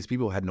with these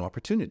people who had no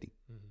opportunity.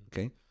 Mm-hmm.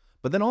 Okay.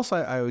 But then also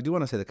I do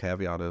want to say the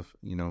caveat of,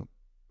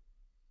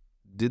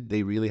 did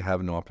they really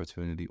have no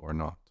opportunity or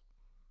not?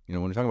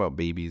 When we talk about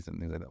babies and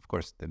things like that, of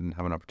course they didn't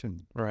have an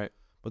opportunity. Right.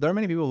 But there are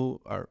many people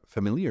who are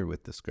familiar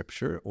with the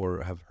Scripture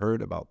or have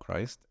heard about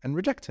Christ and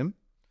reject him.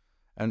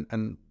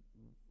 And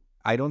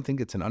I don't think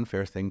it's an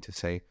unfair thing to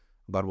say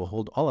God will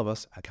hold all of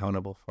us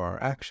accountable for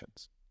our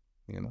actions.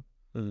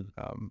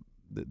 Mm-hmm.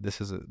 This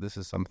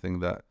is something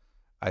that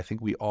I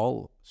think we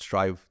all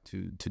strive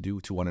to do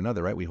to one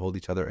another, right? We hold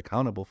each other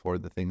accountable for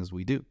the things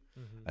we do.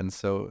 Mm-hmm. And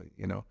so,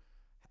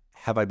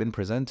 have I been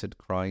presented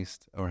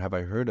Christ, or have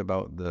I heard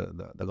about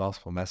the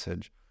gospel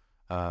message?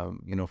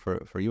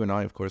 For you and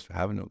I, of course, we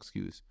have no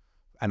excuse.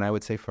 And I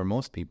would say for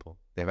most people,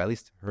 they've at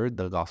least heard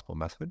the gospel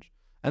message,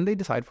 and they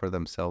decide for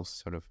themselves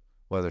sort of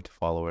whether to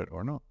follow it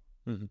or not.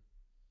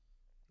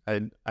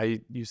 Mm-hmm.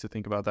 I used to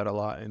think about that a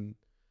lot. And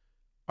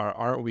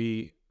aren't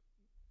we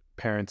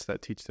parents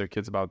that teach their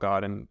kids about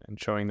God and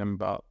showing them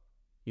about,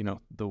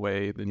 the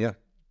way that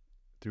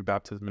through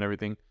baptism and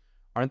everything?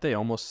 Aren't they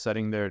almost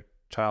setting their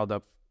child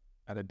up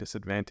at a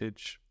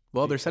disadvantage?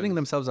 Well, they're setting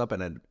themselves up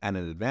at an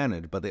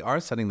advantage, but they are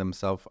setting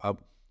themselves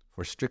up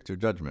for stricter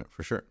judgment,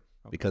 for sure.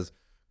 Okay. Because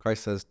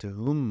Christ says, to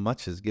whom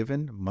much is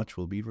given, much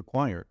will be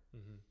required.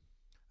 Mm-hmm.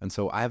 And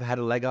so I've had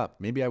a leg up.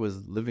 Maybe I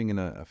was living in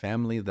a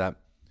family that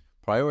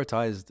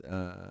prioritized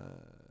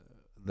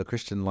the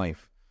Christian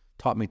life,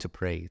 taught me to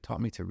pray, taught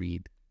me to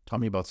read, taught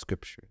me about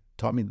Scripture,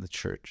 taught me the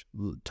church,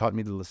 taught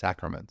me the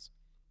sacraments.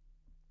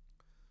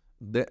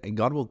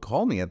 God will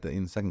call me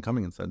in the second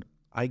coming and said,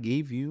 I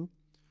gave you,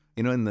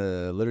 in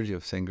the liturgy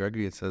of St.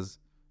 Gregory, it says,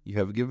 you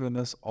have given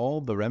us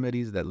all the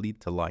remedies that lead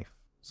to life.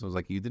 So it's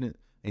like you didn't,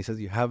 and he says,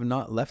 you have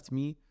not left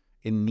me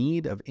in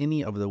need of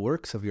any of the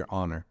works of your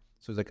honor.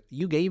 So it's like,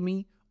 you gave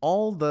me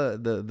all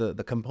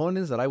the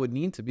components that I would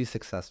need to be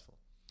successful.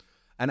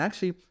 And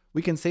actually,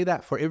 we can say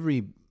that for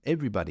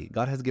everybody.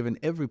 God has given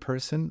every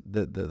person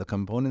the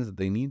components that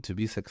they need to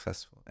be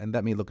successful. And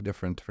that may look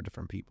different for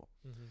different people.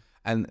 Mm-hmm.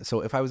 And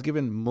so if I was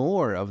given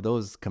more of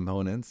those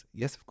components,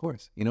 yes, of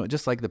course.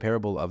 Just like the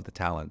parable of the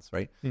talents,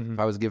 right? Mm-hmm. If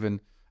I was given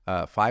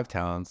 5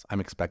 talents, I'm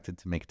expected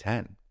to make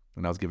 10.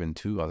 When I was given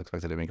 2, I was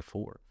expected to make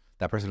 4.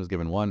 That person was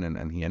given 1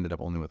 and he ended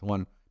up only with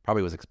 1,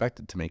 probably was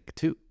expected to make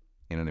 2.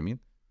 You know what I mean?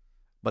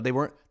 But they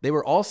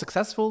were all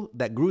successful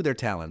that grew their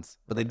talents,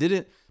 but they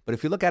didn't. But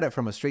if you look at it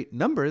from a straight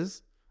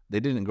numbers, they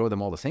didn't grow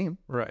them all the same.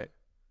 Right.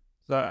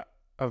 So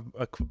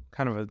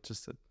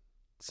just a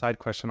side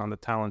question on the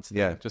talents thing,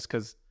 yeah, just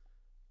because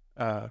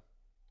I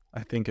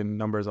think in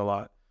numbers a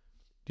lot.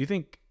 Do you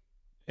think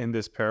in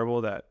this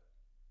parable that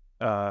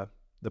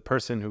the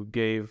person who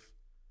gave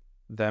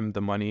them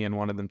the money and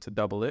wanted them to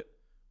double it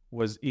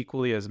was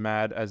equally as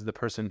mad as the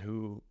person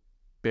who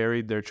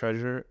buried their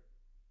treasure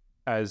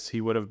as he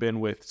would have been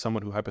with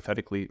someone who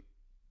hypothetically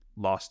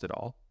lost it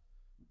all?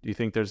 Do you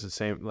think there's the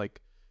same,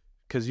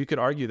 because you could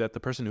argue that the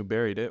person who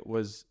buried it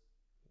was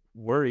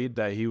worried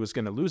that he was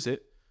going to lose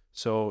it,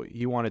 so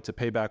he wanted to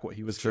pay back what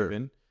he was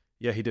given.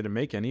 Yeah, he didn't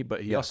make any,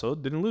 but he also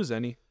didn't lose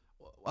any.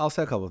 I'll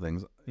say a couple of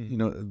things.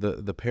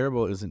 Mm-hmm. The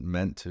parable isn't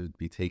meant to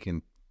be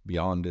taken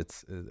beyond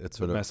its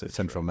sort of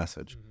central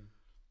message. Mm-hmm.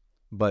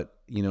 But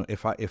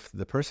if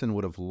the person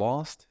would have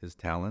lost his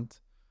talent,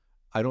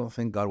 I don't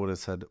think God would have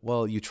said,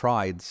 "Well, you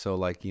tried, so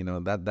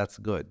that's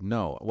good."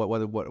 No,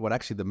 what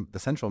actually the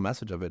central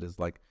message of it is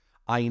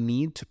I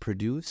need to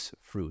produce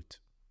fruit.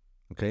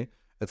 Okay,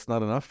 it's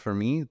not enough for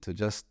me to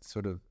just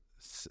sort of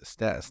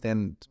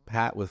stand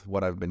pat with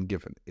what I've been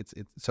given. It's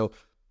so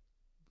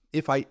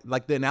if I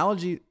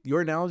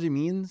your analogy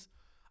means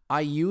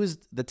I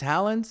used the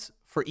talents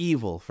for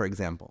evil, for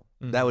example.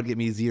 Mm-hmm. That would get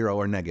me 0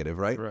 or negative,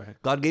 right?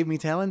 God gave me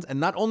talents,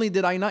 and not only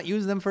did I not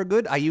use them for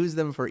good, I used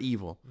them for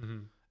evil.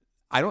 Mm-hmm.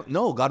 I don't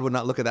know. God would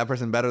not look at that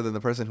person better than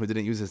the person who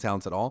didn't use his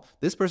talents at all.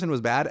 This person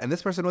was bad, and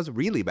this person was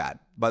really bad.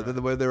 But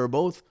they were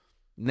both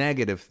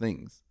negative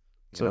things.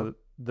 So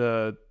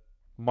the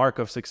mark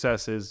of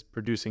success is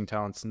producing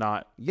talents,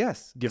 not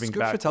giving back.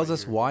 Scripture tells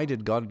us why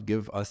did God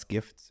give us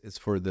gifts? It's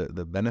for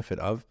the benefit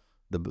of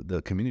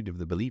the community of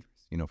the believers.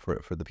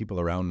 For the people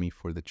around me,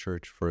 for the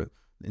church,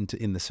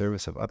 in the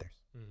service of others.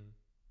 Mm-hmm.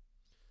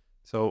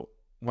 So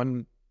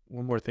one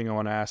more thing I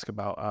want to ask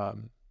about.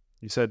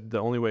 You said the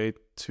only way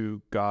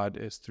to God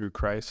is through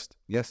Christ.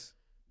 Yes.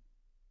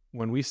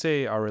 When we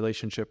say our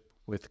relationship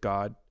with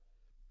God,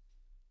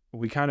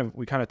 we kind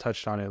of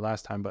touched on it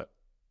last time, but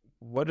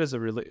what does a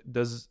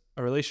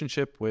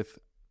relationship with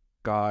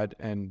God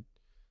and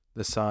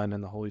the Son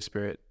and the Holy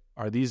Spirit,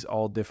 are these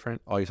all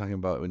different? Oh, you're talking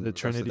about the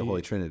Trinity, the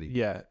Holy Trinity.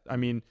 Yeah. I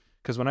mean,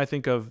 because when I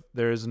think of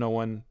there is no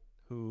one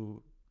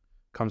who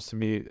comes to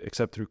me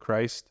except through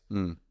Christ,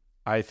 I'm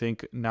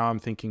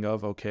thinking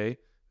of, okay,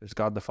 there's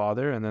God the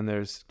Father, and then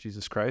there's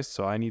Jesus Christ.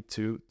 So I need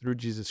to, through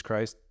Jesus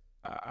Christ,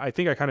 I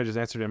think I kind of just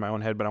answered it in my own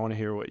head, but I want to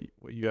hear what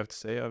you have to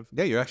say.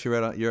 Yeah, you're actually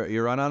right on.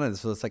 You're right on it.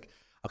 So it's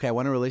okay, I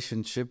want a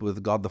relationship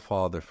with God the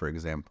Father, for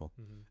example.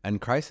 Mm-hmm.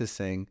 And Christ is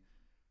saying,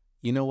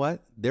 you know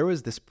what? There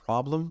was this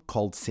problem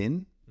called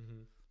sin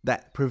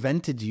that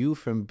prevented you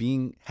from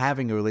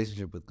having a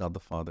relationship with God the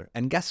Father.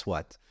 And guess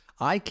what?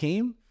 I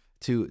came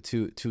to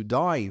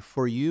die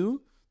for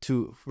you,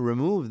 to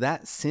remove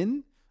that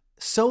sin,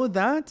 so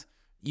that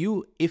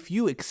if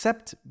you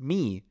accept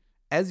me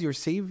as your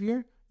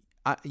Savior,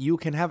 you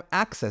can have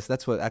access.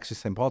 That's what actually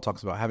St. Paul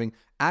talks about, having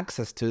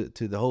access to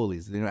the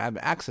holies. Have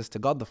access to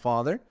God the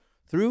Father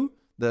through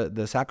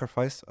the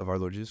sacrifice of our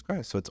Lord Jesus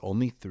Christ. So it's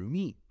only through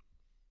me.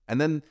 And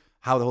then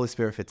how the Holy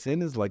Spirit fits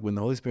in is when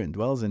the Holy Spirit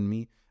dwells in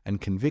me and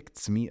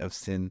convicts me of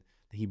sin,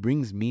 he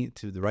brings me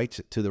to the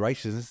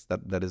righteousness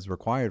that is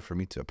required for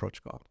me to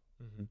approach God.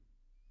 Mm-hmm.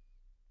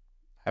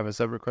 I have a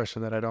separate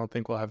question that I don't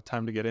think we'll have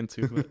time to get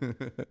into.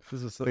 But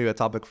this is maybe a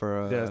topic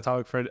for a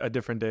topic for a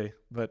different day.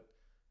 But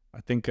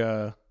I think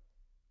it's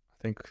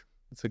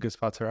a good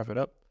spot to wrap it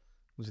up.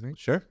 What do you think?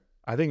 Sure.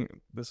 I think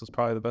this was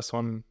probably the best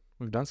one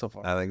we've done so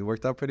far. I think it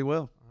worked out pretty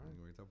well.